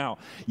right now.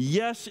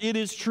 Yes, it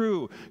is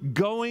true.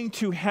 Going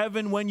to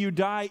heaven when you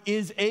die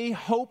is a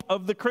hope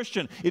of the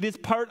Christian. It is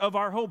part of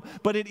our hope,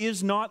 but it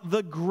is not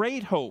the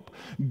great hope.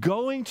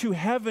 Going to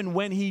heaven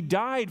when he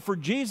died for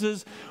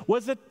Jesus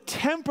was a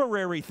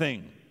temporary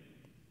thing.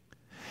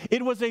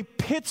 It was a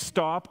pit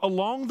stop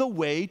along the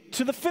way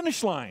to the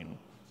finish line.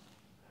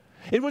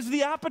 It was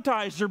the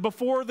appetizer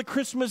before the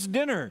Christmas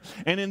dinner.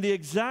 And in the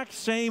exact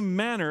same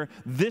manner,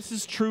 this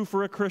is true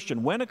for a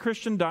Christian. When a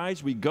Christian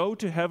dies, we go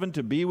to heaven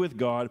to be with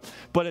God,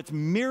 but it's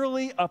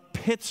merely a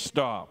pit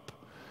stop.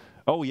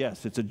 Oh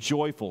yes, it's a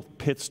joyful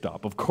pit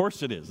stop. Of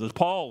course it is. As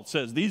Paul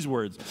says these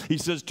words, he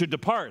says to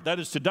depart, that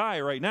is to die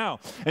right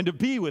now, and to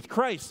be with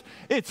Christ,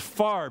 it's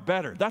far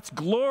better. That's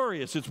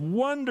glorious. It's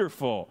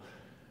wonderful.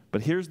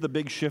 But here's the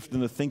big shift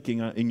in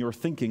your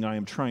thinking I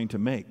am trying to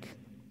make.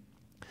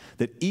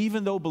 That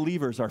even though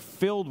believers are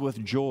filled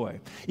with joy,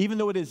 even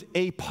though it is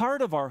a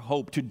part of our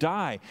hope to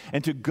die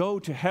and to go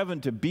to heaven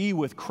to be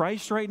with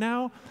Christ right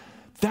now,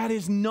 that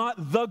is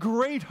not the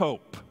great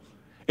hope.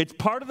 It's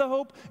part of the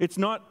hope. It's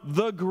not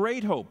the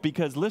great hope.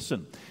 Because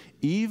listen,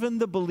 even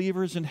the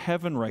believers in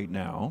heaven right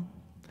now,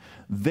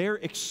 their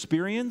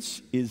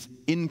experience is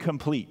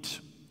incomplete.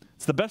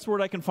 It's the best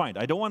word I can find.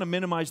 I don't want to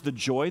minimize the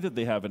joy that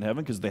they have in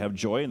heaven because they have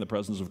joy in the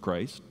presence of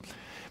Christ.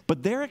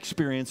 But their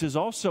experience is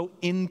also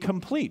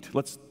incomplete.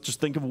 Let's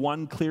just think of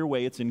one clear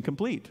way it's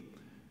incomplete.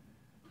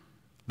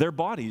 Their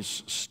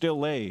bodies still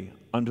lay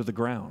under the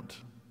ground.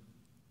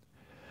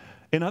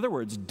 In other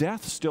words,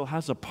 death still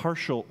has a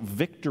partial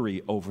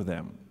victory over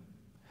them.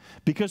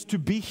 Because to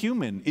be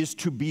human is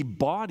to be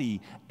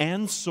body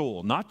and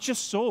soul, not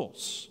just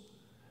souls.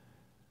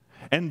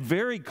 And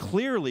very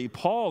clearly,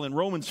 Paul in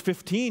Romans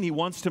 15, he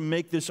wants to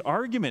make this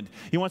argument.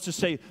 He wants to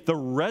say the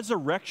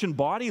resurrection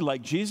body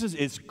like Jesus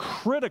is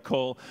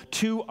critical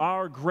to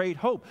our great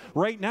hope.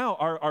 Right now,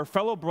 our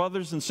fellow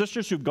brothers and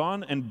sisters who've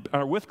gone and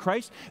are with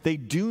Christ, they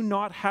do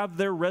not have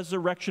their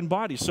resurrection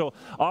bodies. So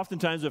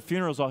oftentimes at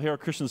funerals, I'll hear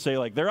Christians say,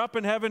 like, they're up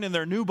in heaven in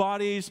their new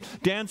bodies,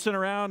 dancing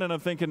around, and I'm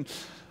thinking,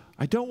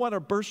 I don't want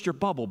to burst your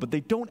bubble, but they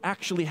don't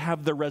actually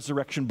have their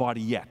resurrection body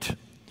yet.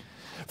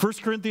 1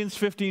 Corinthians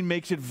 15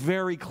 makes it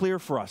very clear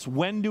for us.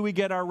 When do we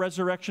get our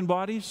resurrection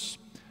bodies?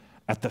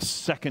 At the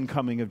second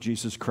coming of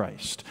Jesus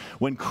Christ.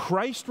 When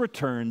Christ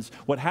returns,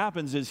 what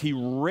happens is he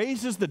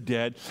raises the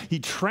dead, he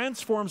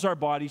transforms our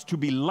bodies to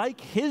be like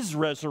his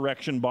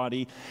resurrection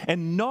body,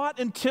 and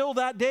not until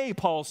that day,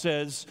 Paul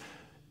says,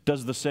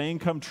 does the saying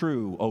come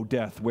true, O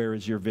death, where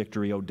is your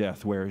victory? O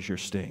death, where is your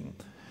sting?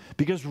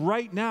 Because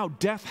right now,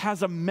 death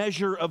has a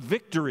measure of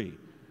victory.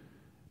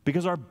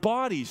 Because our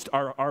bodies,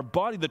 our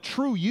body, the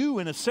true you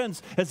in a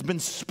sense, has been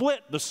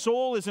split. The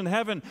soul is in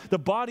heaven. The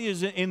body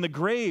is in the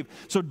grave.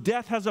 So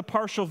death has a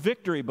partial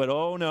victory. But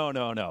oh,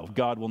 no.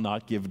 God will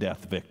not give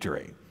death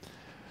victory.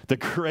 The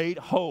great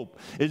hope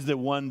is that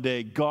one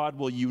day God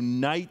will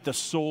unite the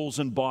souls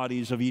and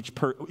bodies of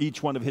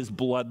each one of his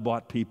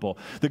blood-bought people.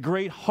 The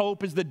great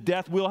hope is that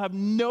death will have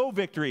no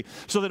victory,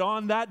 so that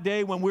on that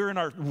day when we're in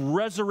our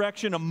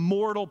resurrection,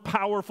 immortal,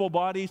 powerful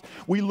bodies,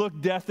 we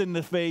look death in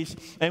the face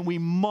and we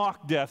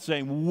mock death,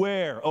 saying,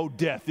 where, O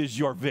death, is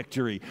your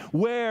victory?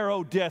 Where,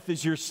 O death,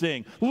 is your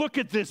sting? Look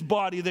at this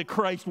body that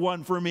Christ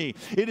won for me.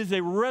 It is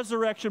a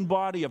resurrection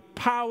body of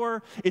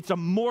power. It's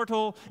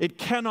immortal. It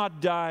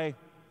cannot die.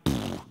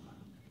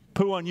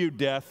 Poo on you,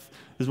 death,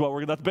 is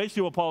what that's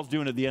basically what Paul's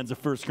doing at the ends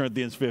of 1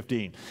 Corinthians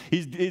 15.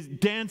 He's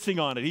dancing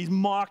on it. He's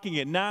mocking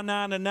it.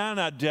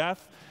 Nah,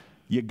 death.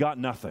 You got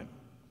nothing.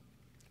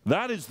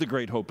 That is the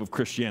great hope of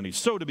Christianity.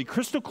 So to be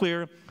crystal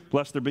clear,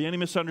 lest there be any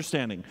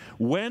misunderstanding,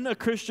 when a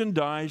Christian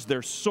dies,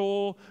 their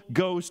soul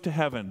goes to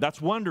heaven. That's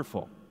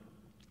wonderful.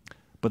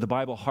 But the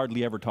Bible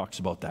hardly ever talks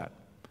about that.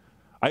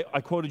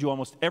 I quoted you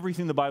almost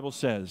everything the Bible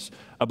says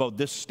about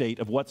this state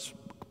of what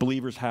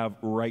believers have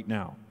right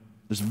now.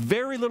 There's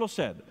very little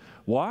said.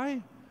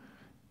 Why?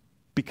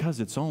 Because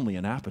it's only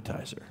an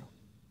appetizer.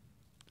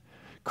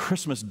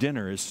 Christmas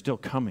dinner is still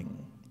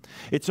coming.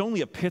 It's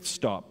only a pit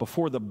stop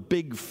before the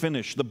big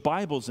finish, the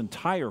Bible's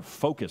entire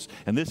focus.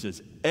 And this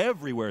is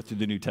everywhere through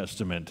the New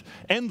Testament.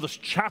 Endless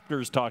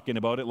chapters talking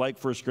about it,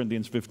 like 1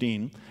 Corinthians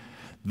 15.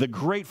 The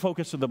great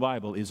focus of the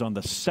Bible is on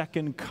the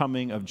second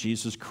coming of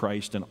Jesus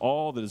Christ and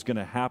all that is going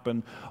to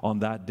happen on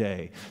that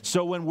day.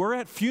 So when we're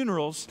at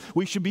funerals,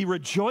 we should be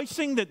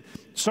rejoicing that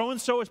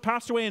so-and-so has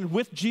passed away and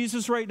with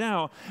Jesus right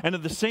now. And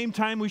at the same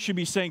time, we should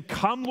be saying,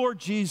 come, Lord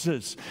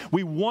Jesus.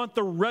 We want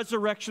the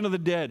resurrection of the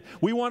dead.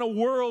 We want a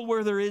world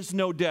where there is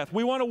no death.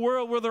 We want a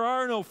world where there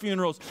are no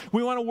funerals.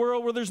 We want a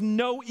world where there's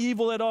no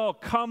evil at all.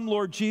 Come,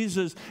 Lord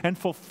Jesus, and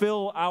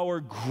fulfill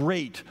our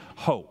great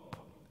hope.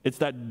 It's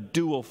that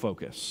dual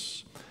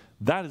focus.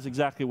 That is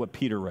exactly what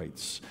Peter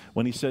writes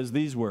when he says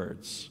these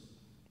words.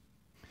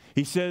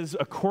 He says,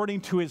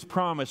 according to his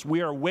promise, we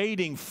are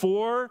waiting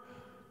to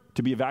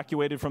be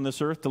evacuated from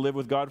this earth to live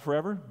with God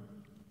forever?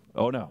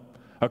 Oh, no.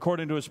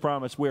 According to his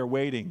promise, we are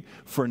waiting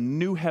for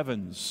new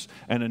heavens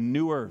and a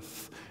new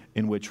earth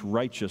in which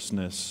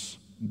righteousness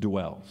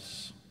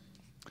dwells.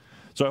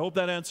 So I hope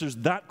that answers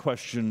that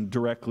question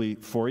directly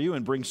for you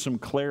and brings some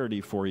clarity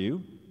for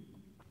you.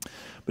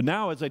 But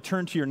now, as I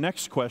turn to your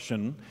next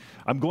question,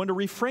 I'm going to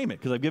reframe it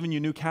because I've given you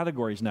new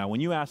categories now.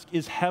 When you ask,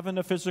 is heaven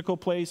a physical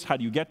place? How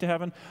do you get to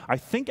heaven? I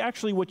think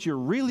actually what you're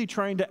really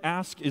trying to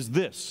ask is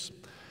this.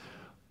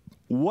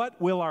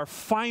 What will our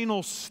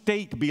final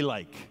state be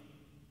like?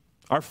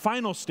 Our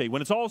final state,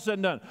 when it's all said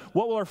and done,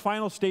 what will our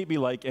final state be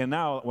like? And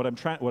now what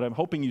I'm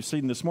hoping you've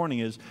seen this morning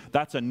is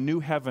that's a new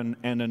heaven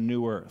and a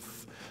new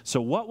earth.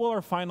 So what will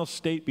our final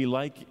state be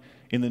like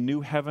in the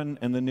new heaven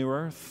and the new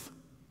earth?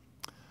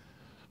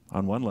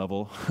 On one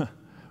level,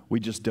 we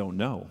just don't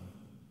know.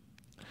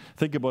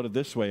 Think about it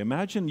this way.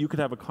 Imagine you could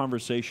have a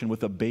conversation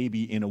with a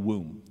baby in a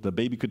womb. The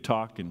baby could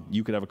talk and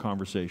you could have a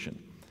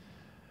conversation.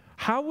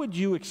 How would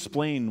you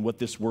explain what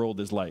this world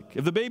is like?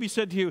 If the baby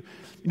said to you,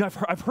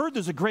 I've heard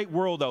there's a great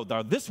world out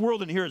there. This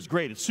world in here is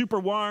great. It's super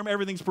warm.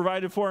 Everything's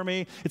provided for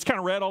me. It's kind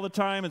of red all the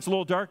time. It's a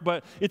little dark,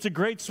 but it's a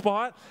great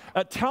spot.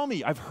 Tell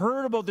me, I've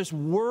heard about this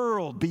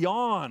world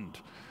beyond.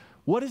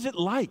 What is it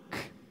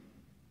like?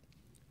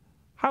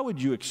 How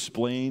would you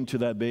explain to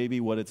that baby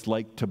what it's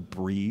like to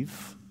breathe,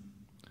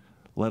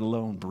 let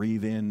alone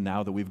breathe in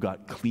now that we've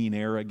got clean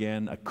air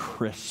again, a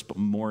crisp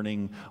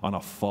morning on a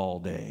fall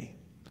day?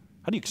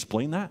 How do you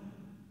explain that?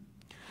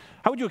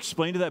 How would you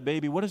explain to that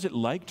baby what is it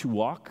like to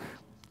walk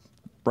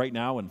right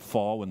now in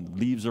fall when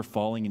leaves are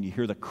falling and you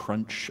hear the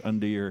crunch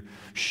under your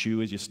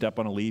shoe as you step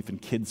on a leaf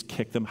and kids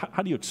kick them?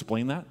 How do you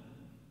explain that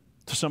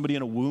to somebody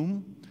in a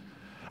womb?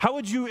 How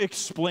would you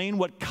explain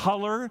what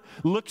color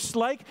looks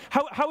like?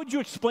 How would you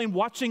explain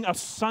watching a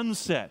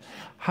sunset?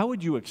 How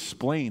would you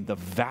explain the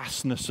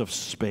vastness of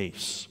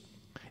space?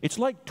 It's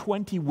like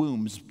 20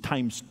 wombs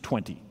times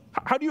 20.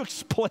 How do you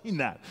explain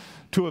that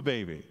to a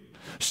baby?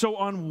 So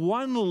on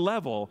one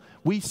level,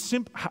 we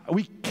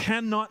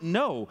cannot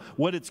know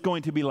what it's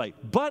going to be like.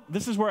 But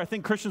this is where I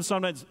think Christians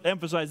sometimes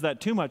emphasize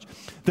that too much.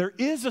 There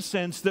is a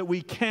sense that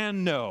we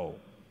can know.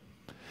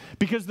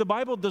 Because the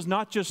Bible does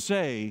not just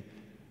say,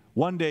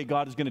 one day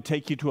God is going to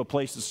take you to a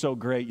place that's so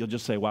great, you'll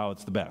just say, wow,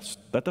 it's the best.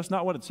 That's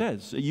not what it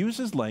says. It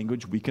uses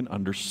language we can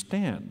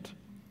understand.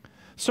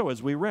 So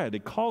as we read,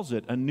 it calls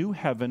it a new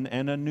heaven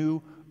and a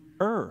new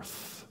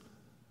earth.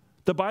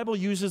 The Bible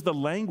uses the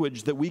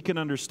language that we can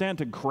understand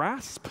to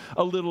grasp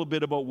a little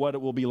bit about what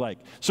it will be like.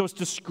 So it's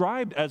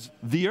described as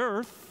the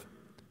earth,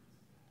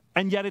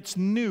 and yet it's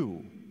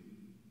new.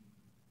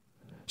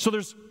 So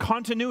there's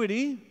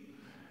continuity,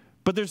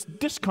 but there's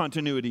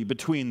discontinuity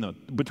between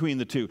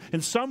the two.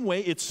 In some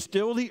way, it's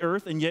still the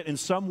earth, and yet in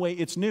some way,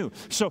 it's new.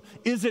 So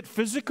is it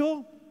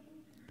physical?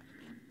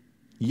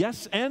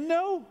 Yes and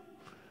no.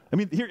 I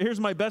mean, here's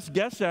my best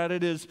guess at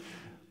it is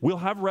we'll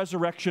have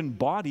resurrection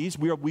bodies.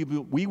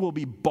 We will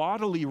be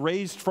bodily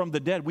raised from the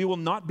dead. We will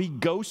not be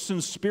ghosts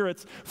and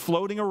spirits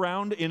floating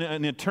around in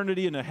an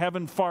eternity in a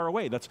heaven far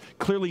away. That's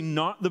clearly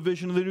not the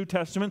vision of the New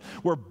Testament.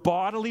 We're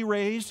bodily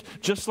raised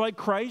just like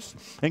Christ.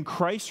 And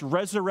Christ's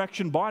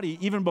resurrection body,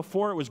 even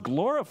before it was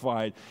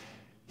glorified,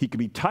 he could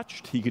be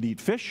touched, he could eat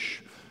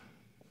fish,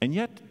 and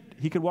yet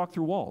he could walk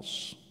through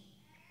walls.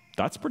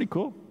 That's pretty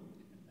cool.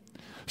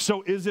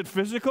 So is it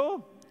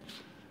physical?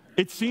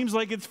 It seems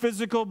like it's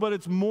physical, but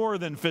it's more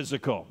than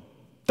physical.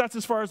 That's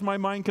as far as my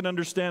mind can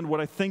understand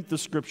what I think the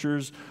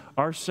scriptures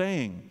are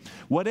saying.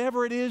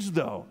 Whatever it is,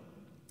 though,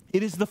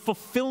 it is the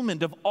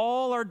fulfillment of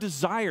all our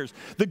desires,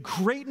 the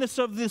greatness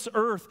of this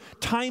earth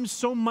times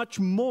so much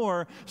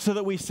more so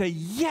that we say,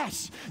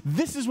 yes,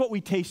 this is what we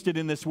tasted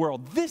in this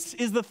world. This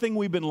is the thing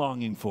we've been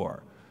longing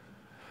for.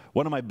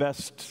 One of my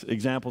best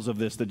examples of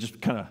this that just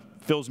kind of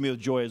fills me with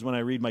joy is when I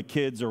read my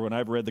kids or when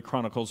I've read the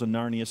Chronicles of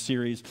Narnia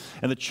series,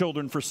 and the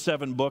children for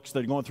 7 books,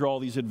 they're going through all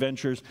these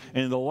adventures,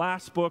 and in the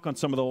last book, on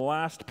some of the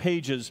last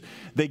pages,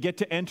 they get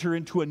to enter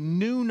into a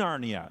new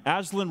Narnia.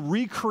 Aslan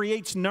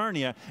recreates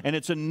Narnia, and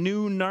it's a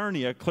new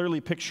Narnia,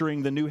 clearly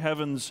picturing the new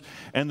heavens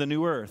and the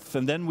new earth.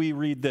 And then we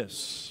read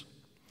this.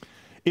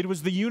 It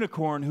was the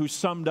unicorn who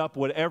summed up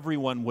what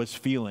everyone was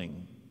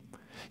feeling.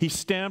 He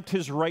stamped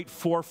his right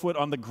forefoot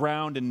on the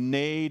ground and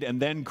neighed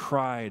and then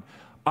cried,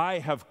 I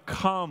have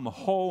come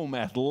home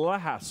at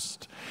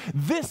last.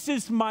 This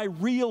is my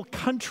real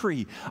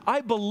country.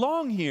 I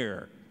belong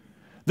here.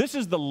 This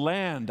is the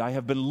land I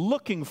have been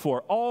looking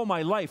for all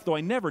my life, though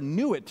I never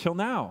knew it till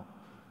now.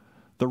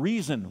 The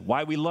reason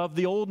why we love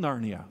the old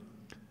Narnia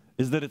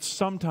is that it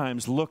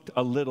sometimes looked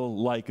a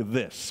little like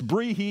this.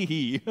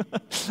 Bree-hee-hee.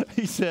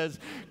 He says,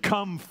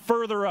 come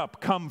further up,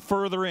 come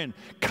further in.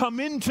 Come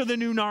into the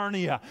new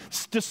Narnia.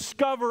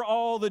 Discover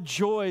all the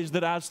joys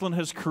that Aslan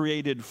has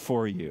created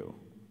for you.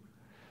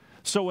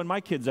 So when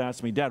my kids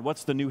ask me, Dad,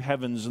 what's the new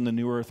heavens and the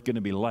new earth going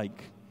to be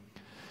like?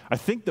 I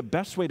think the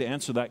best way to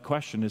answer that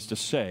question is to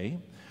say,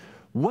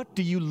 what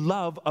do you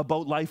love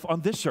about life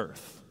on this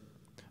earth?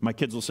 My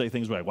kids will say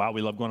things like, wow,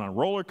 we love going on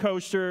roller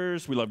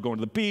coasters, we love going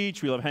to the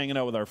beach, we love hanging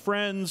out with our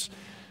friends.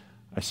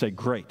 I say,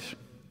 great.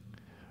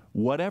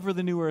 Whatever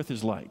the new earth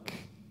is like,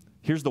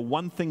 here's the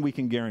one thing we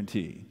can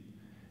guarantee.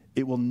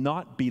 It will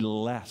not be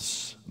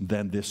less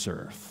than this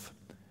earth.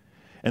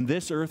 And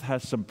this earth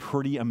has some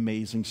pretty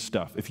amazing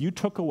stuff. If you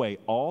took away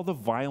all the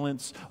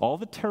violence, all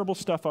the terrible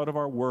stuff out of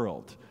our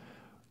world,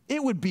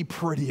 it would be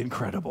pretty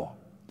incredible.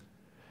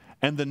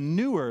 And the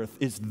new earth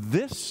is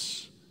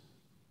this,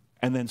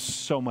 and then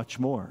so much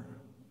more,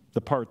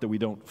 the part that we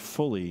don't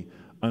fully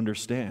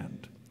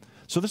understand.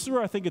 So this is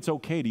where I think it's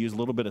okay to use a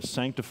little bit of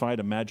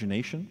sanctified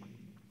imagination.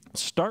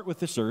 Start with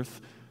this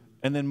earth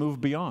and then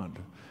move beyond.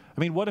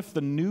 I mean, what if the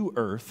new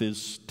earth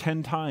is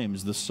 10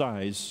 times the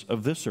size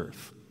of this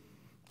earth?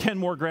 10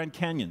 more Grand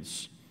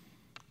Canyons,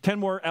 10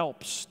 more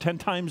Alps, 10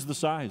 times the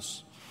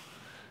size.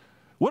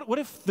 What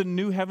if the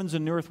new heavens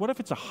and new earth, what if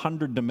it's a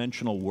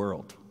 100-dimensional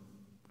world?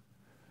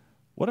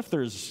 What if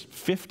there's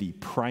 50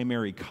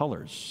 primary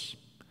colors?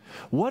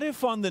 What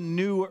if on the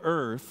new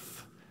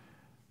earth,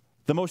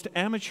 the most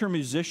amateur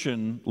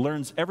musician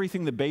learns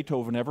everything that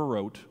Beethoven ever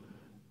wrote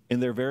in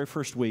their very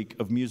first week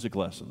of music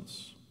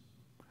lessons?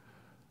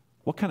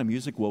 What kind of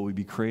music will we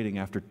be creating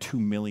after 2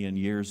 million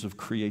years of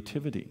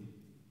creativity?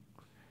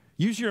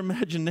 Use your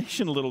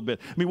imagination a little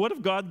bit. I mean, what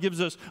if God gives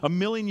us 1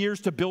 million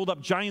years to build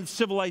up giant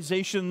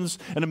civilizations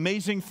and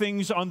amazing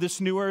things on this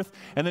new earth,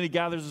 and then he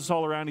gathers us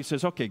all around. He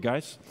says, okay,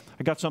 guys,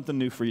 I got something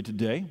new for you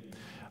today.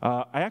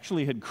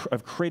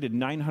 I've created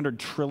 900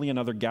 trillion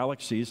other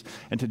galaxies,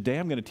 and today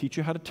I'm going to teach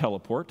you how to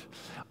teleport.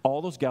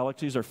 All those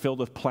galaxies are filled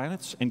with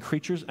planets and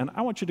creatures, and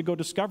I want you to go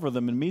discover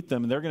them and meet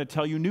them, and they're going to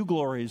tell you new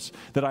glories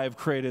that I have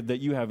created that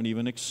you haven't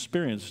even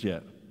experienced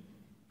yet.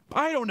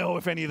 I don't know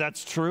if any of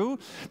that's true,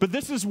 but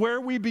this is where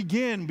we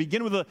begin.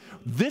 Begin with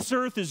this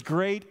earth is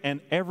great,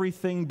 and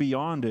everything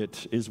beyond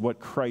it is what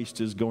Christ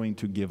is going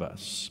to give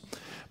us.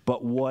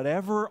 But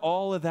whatever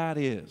all of that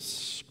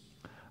is,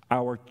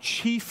 our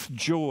chief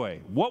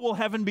joy, what will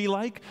heaven be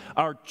like?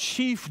 Our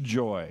chief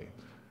joy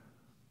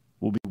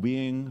will be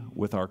being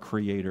with our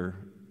Creator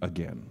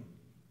again.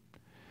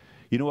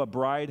 You know, a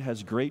bride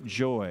has great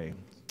joy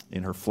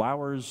in her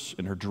flowers,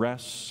 in her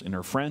dress, in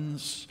her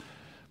friends,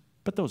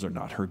 but those are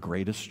not her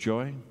greatest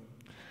joy.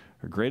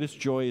 Her greatest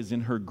joy is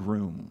in her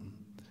groom.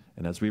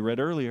 And as we read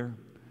earlier,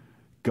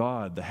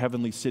 God, the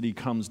heavenly city,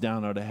 comes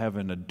down out of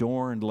heaven,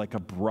 adorned like a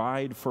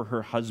bride for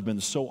her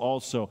husband. So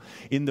also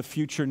in the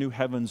future new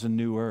heavens and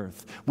new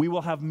earth, we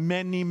will have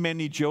many,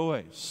 many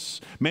joys,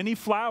 many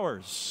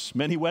flowers,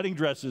 many wedding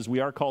dresses.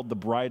 We are called the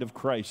bride of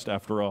Christ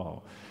after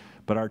all.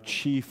 But our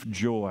chief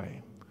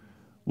joy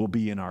will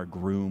be in our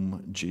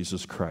groom,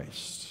 Jesus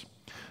Christ.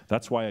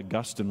 That's why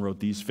Augustine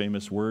wrote these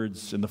famous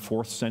words in the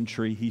 4th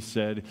century. He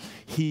said,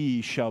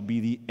 "He shall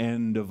be the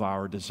end of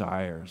our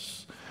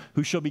desires,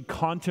 who shall be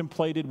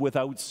contemplated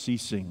without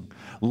ceasing,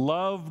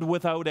 loved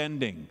without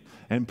ending,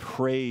 and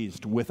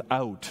praised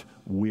without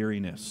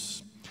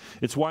weariness."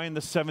 It's why in the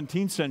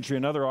 17th century,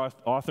 another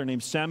author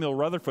named Samuel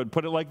Rutherford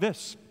put it like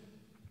this.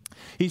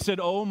 He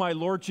said, "Oh, my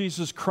Lord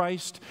Jesus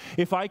Christ,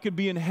 if I could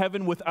be in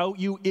heaven without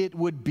you, it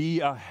would be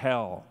a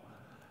hell.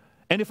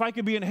 And if I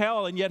could be in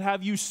hell and yet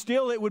have you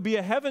still, it would be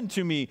a heaven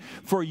to me,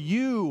 for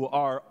you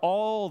are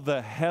all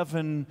the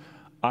heaven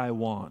I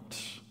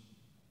want."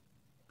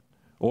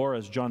 Or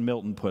as John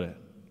Milton put it,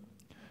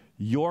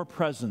 "Your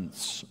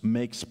presence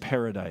makes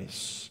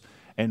paradise,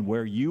 and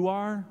where you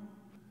are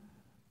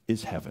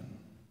is heaven."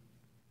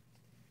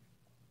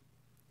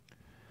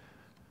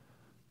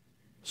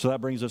 So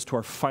that brings us to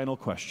our final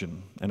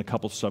question and a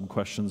couple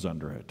sub-questions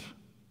under it.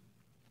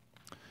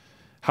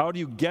 How do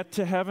you get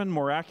to heaven?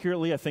 More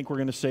accurately, I think we're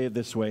going to say it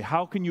this way.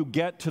 How can you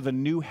get to the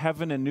new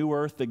heaven and new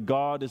earth that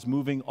God is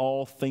moving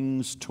all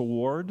things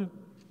toward?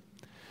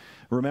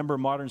 Remember,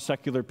 modern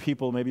secular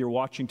people, maybe you're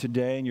watching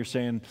today and you're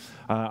saying,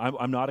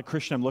 I'm not a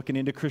Christian, I'm looking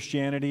into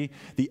Christianity.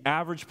 The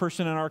average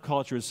person in our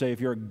culture would say,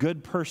 if you're a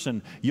good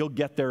person, you'll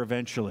get there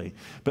eventually.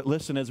 But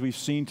listen, as we've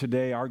seen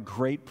today, our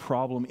great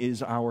problem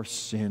is our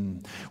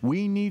sin.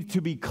 We need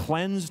to be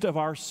cleansed of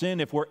our sin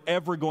if we're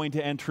ever going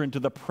to enter into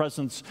the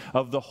presence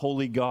of the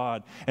holy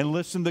God. And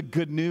listen, the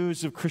good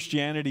news of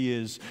Christianity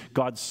is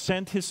God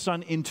sent his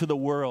Son into the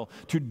world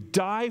to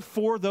die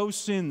for those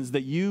sins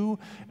that you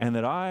and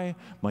that I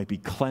might be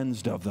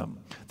cleansed of them,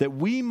 that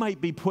we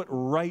might be put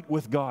right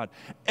with God.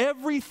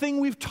 Everything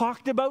we've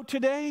talked about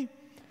today,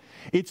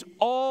 it's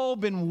all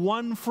been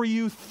won for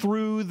you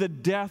through the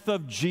death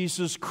of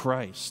Jesus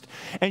Christ.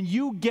 And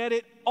you get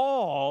it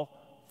all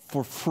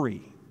for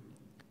free.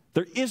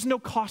 There is no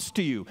cost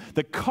to you.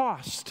 The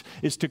cost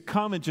is to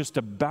come and just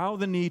to bow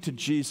the knee to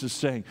Jesus,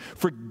 saying,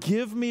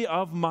 forgive me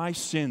of my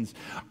sins.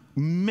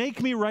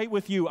 Make me right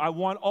with you. I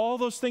want all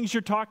those things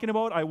you're talking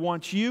about. I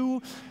want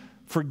you.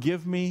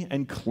 Forgive me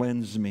and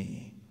cleanse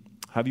me.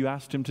 Have you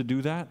asked him to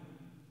do that?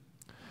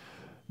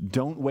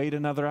 Don't wait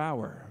another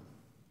hour.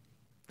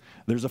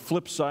 There's a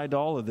flip side to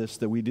all of this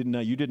that you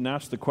didn't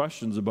ask the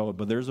questions about,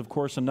 but there's, of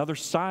course, another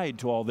side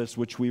to all this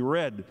which we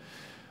read.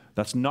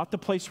 That's not the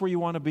place where you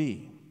want to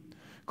be.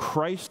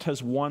 Christ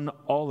has won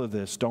all of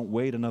this. Don't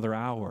wait another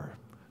hour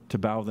to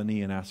bow the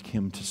knee and ask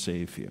him to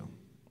save you.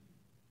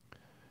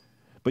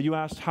 But you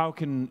asked, how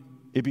can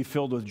it be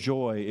filled with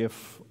joy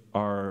if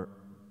our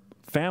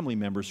family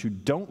members who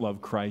don't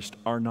love Christ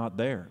are not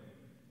there?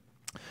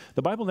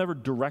 The Bible never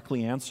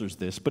directly answers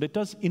this, but it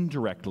does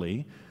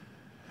indirectly.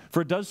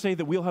 For it does say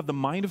that we'll have the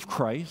mind of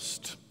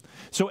Christ.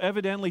 So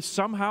evidently,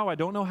 somehow, I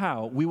don't know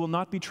how, we will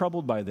not be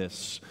troubled by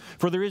this.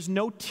 For there is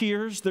no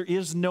tears, there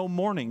is no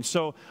mourning.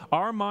 So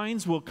our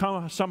minds will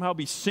somehow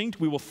be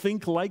synced. We will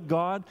think like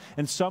God,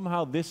 and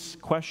somehow this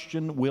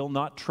question will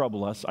not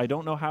trouble us. I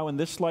don't know how in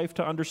this life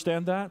to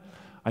understand that.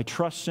 I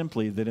trust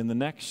simply that in the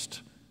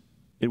next,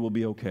 it will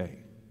be okay.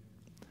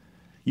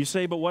 You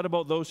say, but what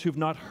about those who've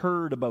not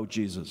heard about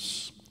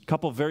Jesus? A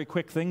couple of very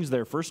quick things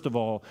there. First of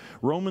all,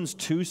 Romans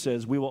 2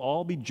 says we will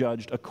all be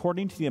judged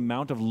according to the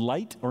amount of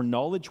light or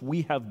knowledge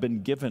we have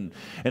been given.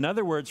 In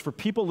other words, for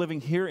people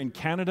living here in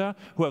Canada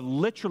who have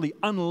literally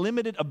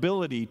unlimited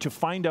ability to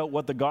find out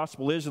what the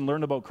gospel is and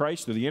learn about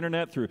Christ through the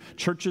internet, through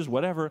churches,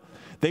 whatever,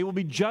 they will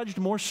be judged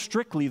more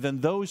strictly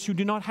than those who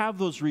do not have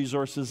those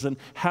resources and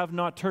have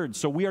not heard.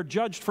 So we are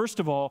judged, first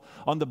of all,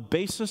 on the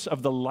basis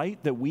of the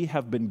light that we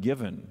have been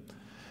given.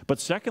 But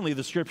secondly,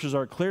 the scriptures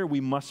are clear. We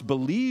must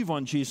believe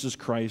on Jesus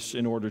Christ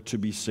in order to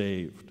be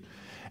saved.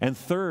 And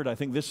third, I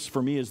think this for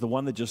me is the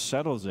one that just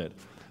settles it,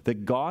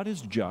 that God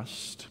is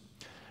just,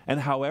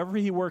 and however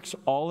he works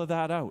all of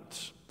that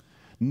out,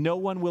 no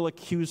one will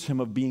accuse him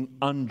of being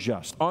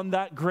unjust. On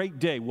that great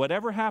day,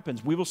 whatever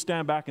happens, we will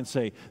stand back and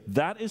say,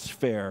 that is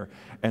fair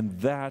and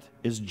that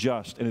is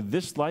just. And in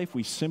this life,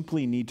 we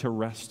simply need to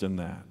rest in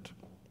that.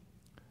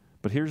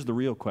 But here's the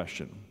real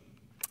question.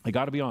 I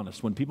got to be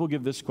honest, when people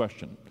give this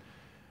question,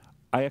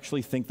 I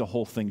actually think the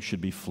whole thing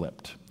should be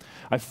flipped.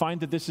 I find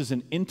that this is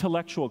an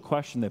intellectual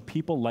question that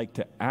people like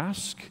to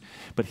ask,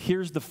 but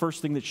here's the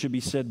first thing that should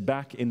be said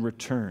back in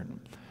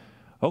return.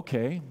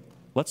 Okay,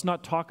 let's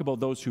not talk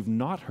about those who've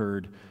not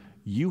heard.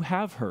 You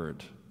have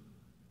heard.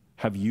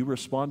 Have you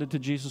responded to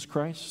Jesus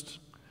Christ?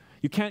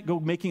 You can't go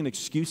making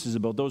excuses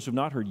about those who have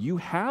not heard. You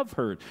have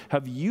heard.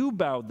 Have you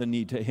bowed the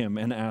knee to him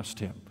and asked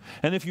him?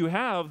 And if you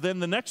have, then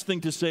the next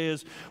thing to say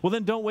is, well,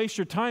 then don't waste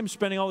your time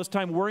spending all this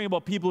time worrying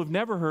about people who've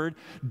never heard.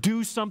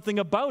 Do something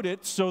about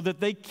it so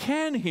that they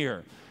can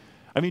hear.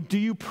 I mean, do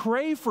you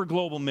pray for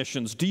global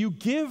missions? Do you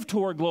give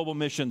toward global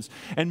missions?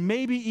 And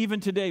maybe even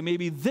today,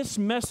 maybe this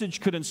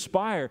message could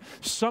inspire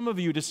some of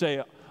you to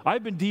say,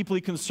 I've been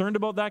deeply concerned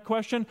about that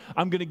question.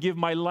 I'm going to give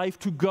my life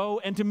to go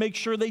and to make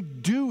sure they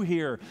do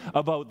hear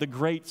about the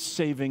great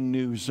saving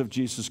news of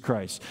Jesus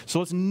Christ. So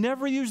let's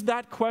never use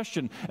that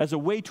question as a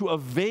way to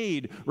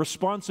evade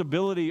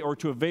responsibility or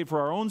to evade for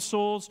our own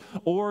souls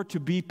or to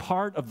be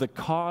part of the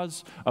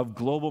cause of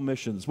global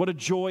missions. What a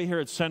joy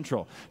here at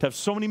Central to have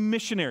so many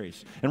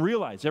missionaries and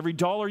realize every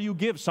dollar you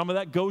give, some of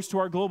that goes to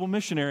our global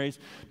missionaries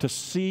to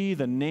see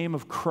the name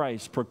of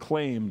Christ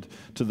proclaimed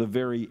to the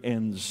very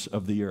ends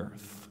of the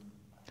earth.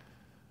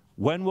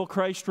 When will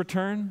Christ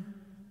return?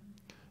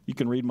 You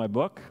can read my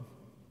book.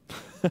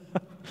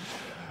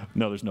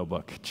 No, there's no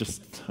book.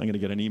 I'm going to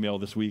get an email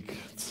this week.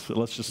 So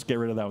let's just get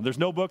rid of that one. There's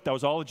no book. That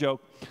was all a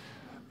joke.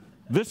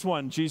 This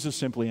one, Jesus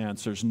simply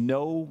answers,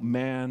 no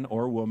man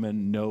or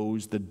woman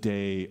knows the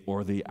day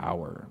or the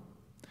hour.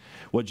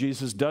 What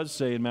Jesus does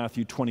say in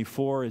Matthew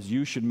 24 is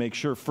you should make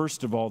sure,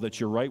 first of all, that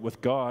you're right with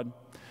God.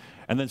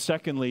 And then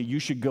secondly, you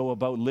should go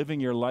about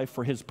living your life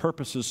for his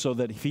purposes so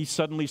that if he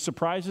suddenly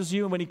surprises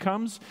you and when he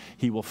comes,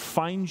 he will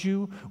find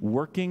you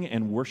working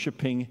and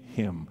worshiping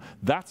him.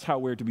 That's how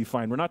we're to be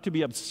found. We're not to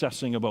be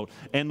obsessing about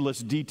endless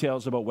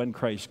details about when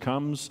Christ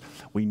comes.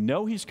 We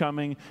know he's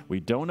coming.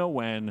 We don't know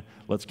when.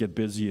 Let's get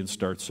busy and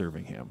start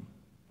serving him.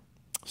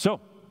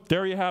 So,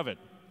 there you have it.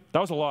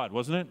 That was a lot,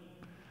 wasn't it?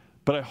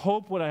 But I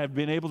hope what I have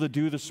been able to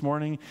do this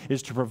morning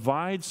is to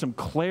provide some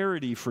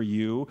clarity for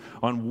you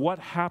on what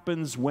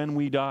happens when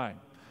we die.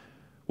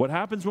 What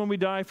happens when we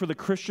die for the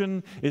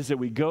Christian is that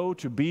we go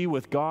to be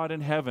with God in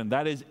heaven.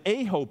 That is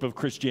a hope of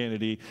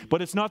Christianity,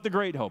 but it's not the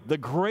great hope. The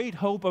great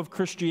hope of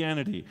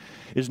Christianity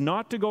is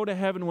not to go to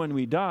heaven when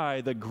we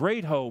die. The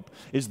great hope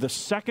is the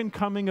second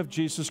coming of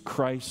Jesus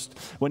Christ,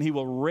 when he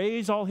will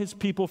raise all his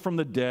people from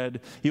the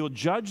dead. He will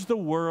judge the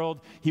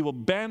world. He will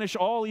banish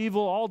all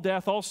evil, all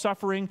death, all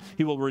suffering.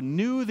 He will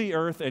renew the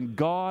earth, and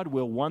God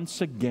will once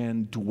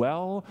again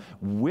dwell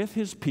with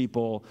his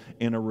people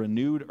in a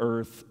renewed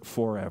earth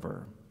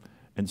forever.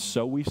 And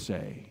so we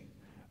say,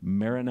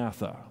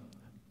 Maranatha,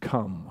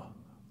 come,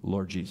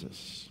 Lord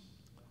Jesus.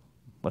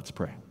 Let's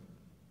pray.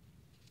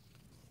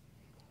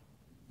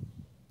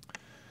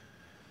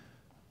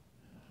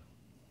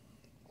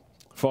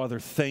 Father,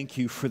 thank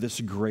you for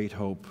this great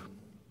hope.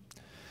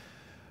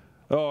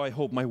 Oh, I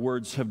hope my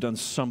words have done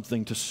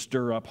something to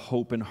stir up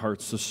hope in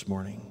hearts this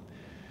morning.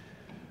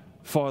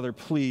 Father,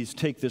 please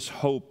take this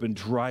hope and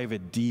drive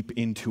it deep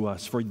into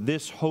us, for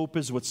this hope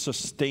is what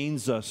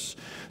sustains us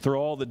through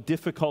all the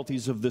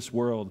difficulties of this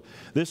world.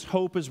 This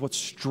hope is what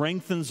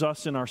strengthens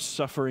us in our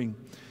suffering.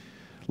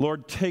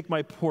 Lord, take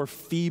my poor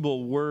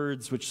feeble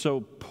words, which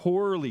so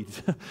poorly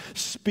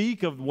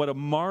speak of what a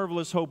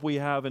marvelous hope we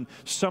have, and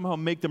somehow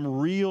make them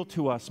real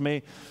to us.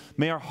 May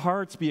our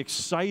hearts be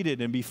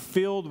excited and be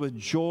filled with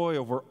joy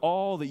over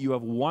all that you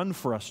have won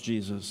for us,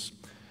 Jesus.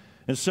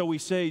 And so we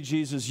say,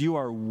 Jesus, you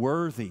are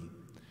worthy.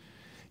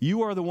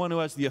 You are the one who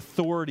has the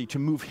authority to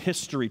move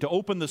history, to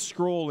open the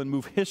scroll and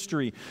move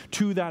history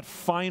to that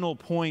final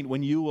point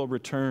when you will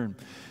return.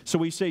 So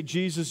we say,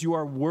 Jesus, you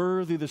are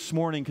worthy this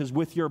morning, because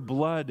with your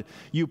blood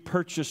you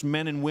purchased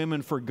men and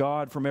women for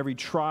God from every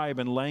tribe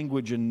and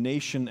language and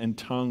nation and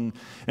tongue.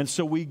 And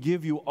so we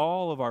give you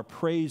all of our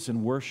praise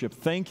and worship,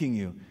 thanking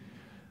you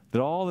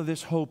that all of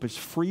this hope is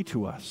free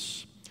to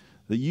us,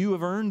 that you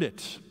have earned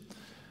it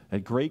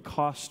at great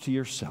cost to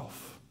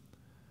yourself.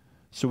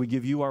 So we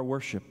give you our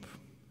worship.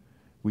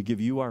 We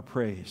give you our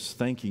praise,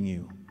 thanking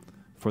you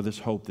for this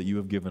hope that you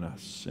have given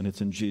us. And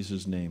it's in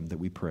Jesus' name that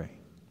we pray.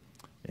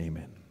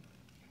 Amen.